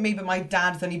look at me, but my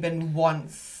dad's only been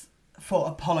once for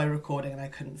Apollo recording and I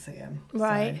couldn't see him.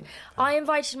 Right. So. I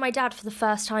invited my dad for the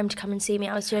first time to come and see me.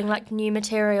 I was doing like new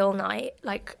material night,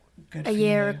 like Good a for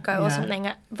year you. ago or something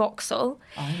at Vauxhall.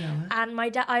 I know it. And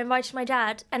I invited my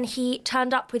dad, and he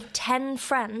turned up with 10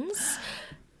 friends.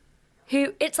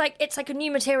 Who it's like a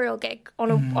new material gig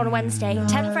on a Wednesday.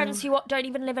 10 friends who don't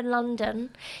even live in London,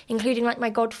 including like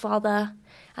my godfather,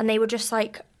 and they were just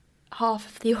like half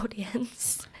of the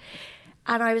audience.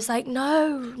 And I was like,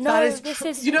 no, this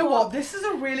is... You know what? This is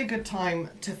a really good time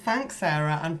to thank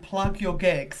Sarah and plug your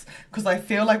gigs, because I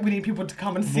feel like we need people to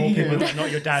come and see you. More people,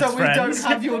 not your dad's so friends. So we don't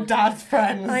have your dad's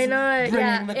friends. I know,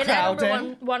 bringing the in crowd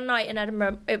Edinburgh, one night in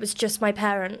Edinburgh, it was just my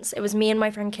parents. It was me and my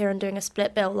friend Kieran doing a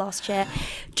split bill last year.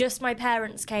 Just my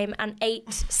parents came and 8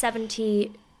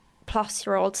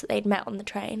 70-plus-year-olds that they'd met on the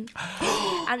train.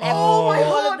 And Oh my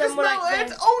all God, of them just were like melted.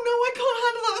 this. Oh no, I can't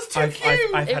handle that. That's too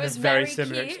cute. I've It had a was very very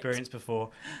similar cute. experience before.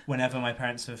 Whenever my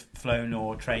parents have flown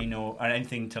or train or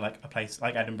anything to like a place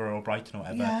like Edinburgh or Brighton or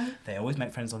whatever, they always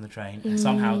make friends on the train, and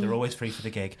somehow they're always free for the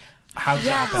gig. How does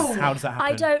that happen? How does that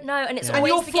happen? I don't know, and it's And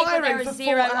always you're the gig where there flying are for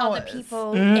 0 4 other hours.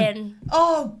 people in.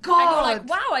 Oh God. And you're like,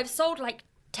 wow, I've sold like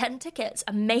 10 tickets.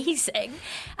 Amazing.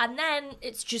 And then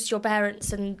it's just your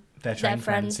parents and Their their train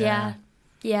friends. friends,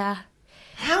 Yeah.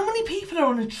 How many people are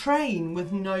on a train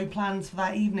with no plans for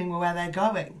that evening or where they're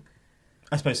going?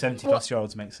 I suppose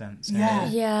 70-plus-year-olds make sense. Yeah.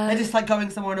 They're just like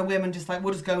going somewhere on a whim and just like,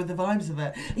 we'll just go with the vibes of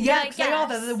it. Yeah, I 'cause they are.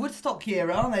 guess. They're the Woodstock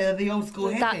era, aren't they? They're the old school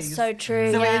hippies. That's so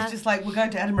true, So yeah. it's just like, we're going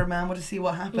to Edinburgh, man. We'll just see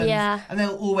what happens. Yeah. And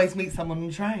they'll always meet someone on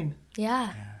the train.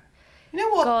 Yeah. You know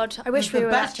what? God, I wish The we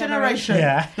were best that generation.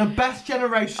 Yeah. The best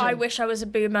generation. I wish I was a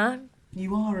boomer.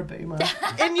 You are a boomer.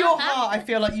 In your heart, I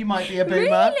feel like you might be a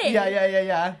boomer. Really?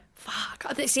 Yeah. Fuck.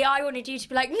 See, I wanted you to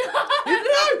be like, no. No!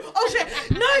 Oh shit!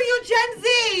 No, you're Gen Z!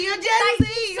 You're Gen Z!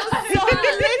 You're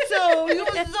so little!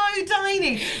 You're so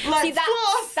tiny! Like, See,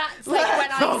 that's like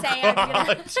when I say I'm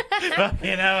gonna...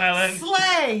 You know, Helen.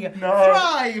 Slay!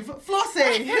 Thrive!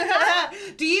 Flossie!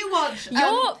 Do you watch...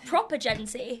 You're proper Gen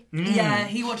Z. Yeah,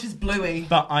 he watches Bluey.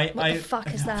 But What the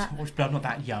fuck is that? I'm not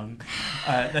that young.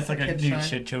 That's like a Kids new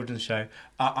show. children's show.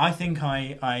 I think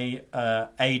I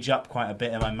age up quite a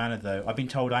bit in my manner, though. I've been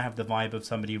told I have the vibe of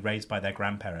somebody raised by their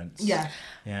grandparents. Yeah.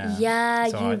 Yeah,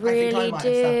 So you I- I think I really might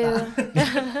do. have said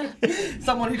that.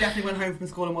 Someone who definitely went home from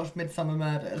school and watched Midsummer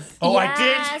Murders. Oh,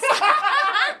 Yes.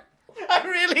 I did. I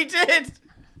really did.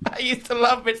 I used to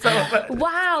love Mitzvahs.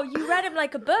 Wow, you read him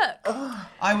like a book.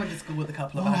 I went to school with a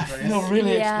couple of Andrews. You're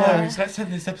really Yeah. exposed. Let's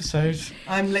end this episode.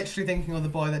 I'm literally thinking of the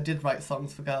boy that did write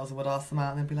songs for girls and would ask them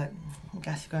out and they'd be like, I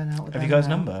guess you're going out with Have them you got his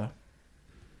now." number?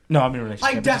 No, I'm in a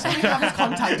relationship. I definitely have his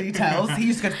contact details. He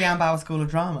used to go to the Ann Bauer School of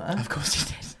Drama. Of course you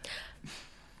did.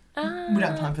 We don't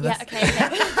have time for this. Yeah,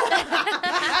 okay.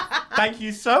 Thank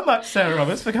you so much, Sarah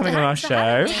Roberts, for coming on our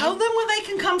show. Tell them when they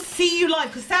can come see you live,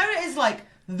 because Sarah is like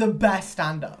the best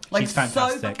stand-up. Like, She's so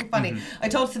fantastic. fucking funny. I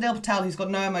told Sunil Patel, who's got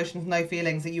no emotions, no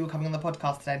feelings, that you were coming on the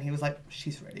podcast today, and he was like,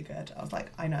 she's really good. I was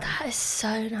like, I know. That is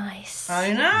so nice.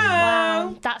 I know.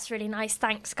 Wow, that's really nice.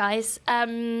 Thanks, guys.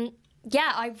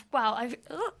 Yeah,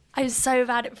 I'm so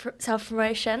bad at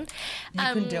self-promotion. You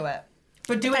can do it.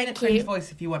 But do it in a thank cringe you.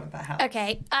 voice if you want, if that helps.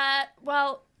 Okay.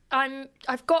 Well,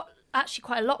 I've got actually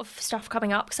quite a lot of stuff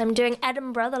coming up because I'm doing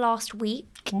Edinburgh the last week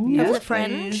of yes, the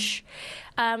Fringe,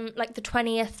 like the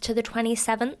 20th to the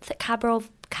 27th at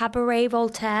Cabaret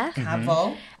Voltaire.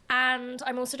 Cabo. And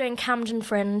I'm also doing Camden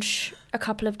Fringe, a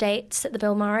couple of dates at the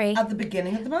Bill Murray, At the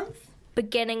beginning of the month?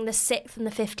 beginning the 6th and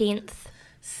the 15th.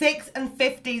 6th and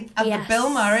 15th at the Yes. Bill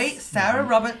Murray, Sarah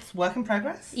Roberts, work in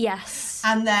progress. Yes.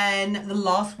 And then the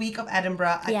last week of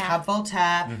Edinburgh at Yeah. Cab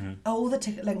Voltaire. All the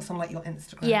ticket links on like your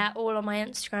Instagram. Yeah, all on my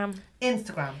Instagram.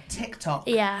 Instagram, TikTok,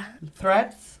 Yeah.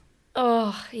 Threads.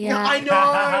 Oh, yeah. I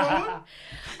know.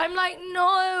 I'm like,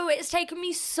 no, it's taken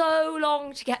me so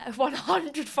long to get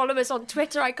 100 followers on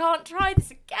Twitter. I can't try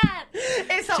this again.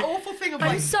 It's that awful thing of I'm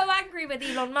like, so angry with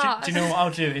Elon Musk. Do you know what I'll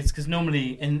do? It's because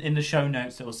normally in the show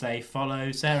notes it'll say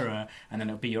follow Sarah and then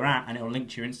it'll be your @ and it'll link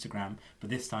to your Instagram. But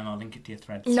this time I'll link it to your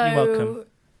Threads. No. You're welcome.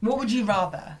 what would you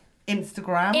rather?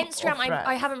 Instagram? Instagram, or Threads?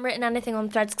 I haven't written anything on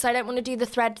Threads because I don't want to do the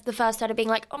first thread of being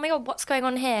like, oh my God, what's going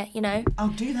on here, you know? I'll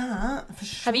do that for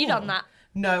sure. Have you done that?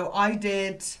 No, I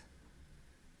did.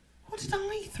 What did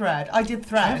I thread? I did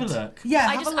thread. Have a look. Yeah,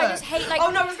 I have just a look. hate like Oh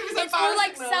no, it's gonna be so it's all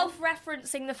like embarrassing, though.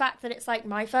 self-referencing the fact that it's like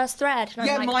my first thread. And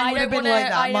Yeah, I'm like, mine I would have don't been wanna- like I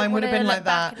that. don't Mine would have wanna been look like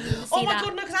back that. and see Oh my that.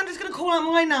 god, no, because Andrew's going to call out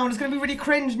mine now and it's going to be really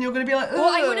cringe and you're going to be like, ugh. Well,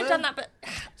 I would have done that, but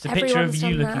It's a picture of everyone's you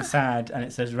done looking that. sad and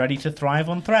it says ready to thrive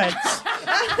on Threads.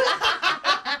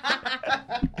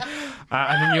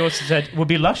 And then you also said, would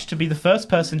be lush to be the first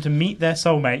person to meet their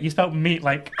soulmate. You spelled meat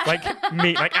like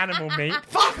meat, like animal meat.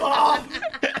 Fuck off!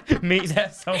 Meet their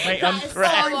soulmate on That is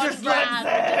Threads. so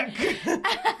on brand.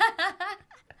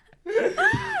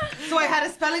 So I had a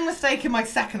spelling mistake in my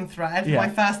second thread. Yeah. My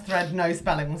first thread, no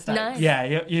spelling mistakes. Nice.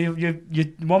 Yeah, you're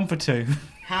 1 for 2.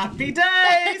 Happy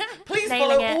days! Please Nailing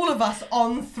follow it. all of us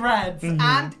on Threads and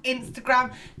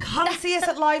Instagram. Come see us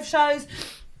at live shows.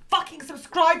 Fucking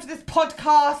subscribe to this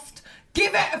podcast.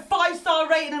 Give it a 5-star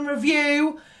rating and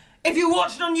review. If you're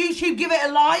watching on YouTube, give it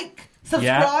a like.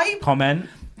 Subscribe. Yeah, comment.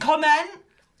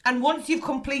 And once you've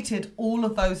completed all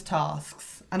of those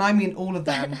tasks, and I mean all of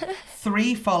them,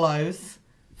 3 follows,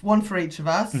 1 for each of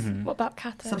us. What about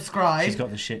Catherine? Subscribe. She's got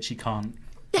the shit she can't.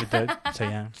 With the, so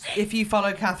yeah. If you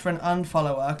follow Catherine,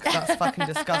 unfollow her, because that's fucking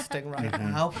disgusting right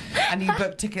now. And you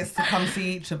book tickets to come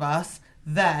see each of us,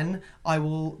 then I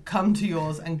will come to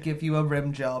yours and give you a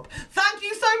rim job. Thank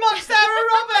you so much, Sarah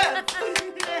Roberts!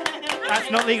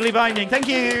 That's not legally binding. Thank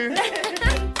you.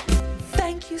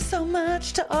 Thank you so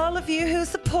much to all of you who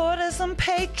support us on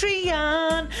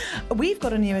Patreon. We've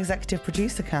got a new executive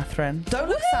producer, Catherine. Don't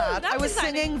look sad. that's I was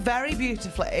exciting. singing very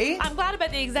beautifully. I'm glad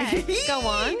about the exec. Go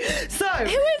on. So, Who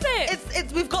is it?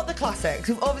 It's we've got the classics.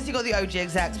 We've obviously got the OG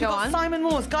execs. We've Go got on. Simon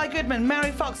Moores, Guy Goodman,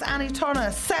 Mary Fox, Annie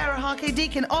Turner, Sarah Harkey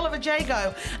Deacon, Oliver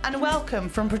Jago, and welcome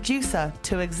from producer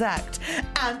to exec,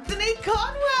 Anthony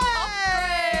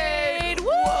Conway. Woo!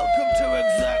 Welcome to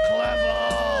exec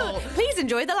level. Please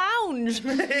enjoy the lounge. Oh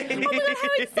my God, how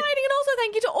exciting. And also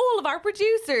thank you to all of our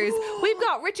producers. We've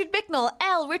got Richard Bicknell,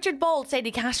 L, Richard Bolt,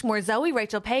 Sadie Cashmore, Zoe,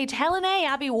 Rachel Page, Helen A,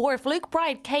 Abby Wharf, Luke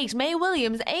Bright, Kate, May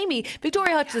Williams, Amy,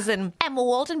 Victoria Hutchison, Emma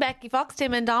Walton, Becky Fox,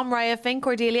 Tim and Dom, Raya Fink,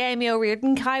 Cordelia, Amy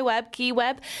O'Riordan, Kai Webb, Key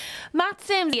Webb, Matt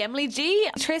Sims, Emily G,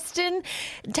 Tristan,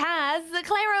 Taz,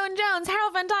 Claire Owen Jones,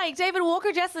 Harold Van Dyke, David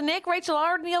Walker, Jess and Nick, Rachel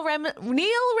Ard, Neil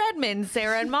Redmond,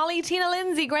 Sarah and Molly, Tina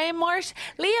Lindsay, Graham Marsh,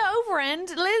 Leah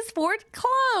Overend, Liz Ford,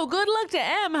 Chloe. Good luck to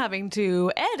Em having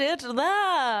to edit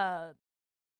that.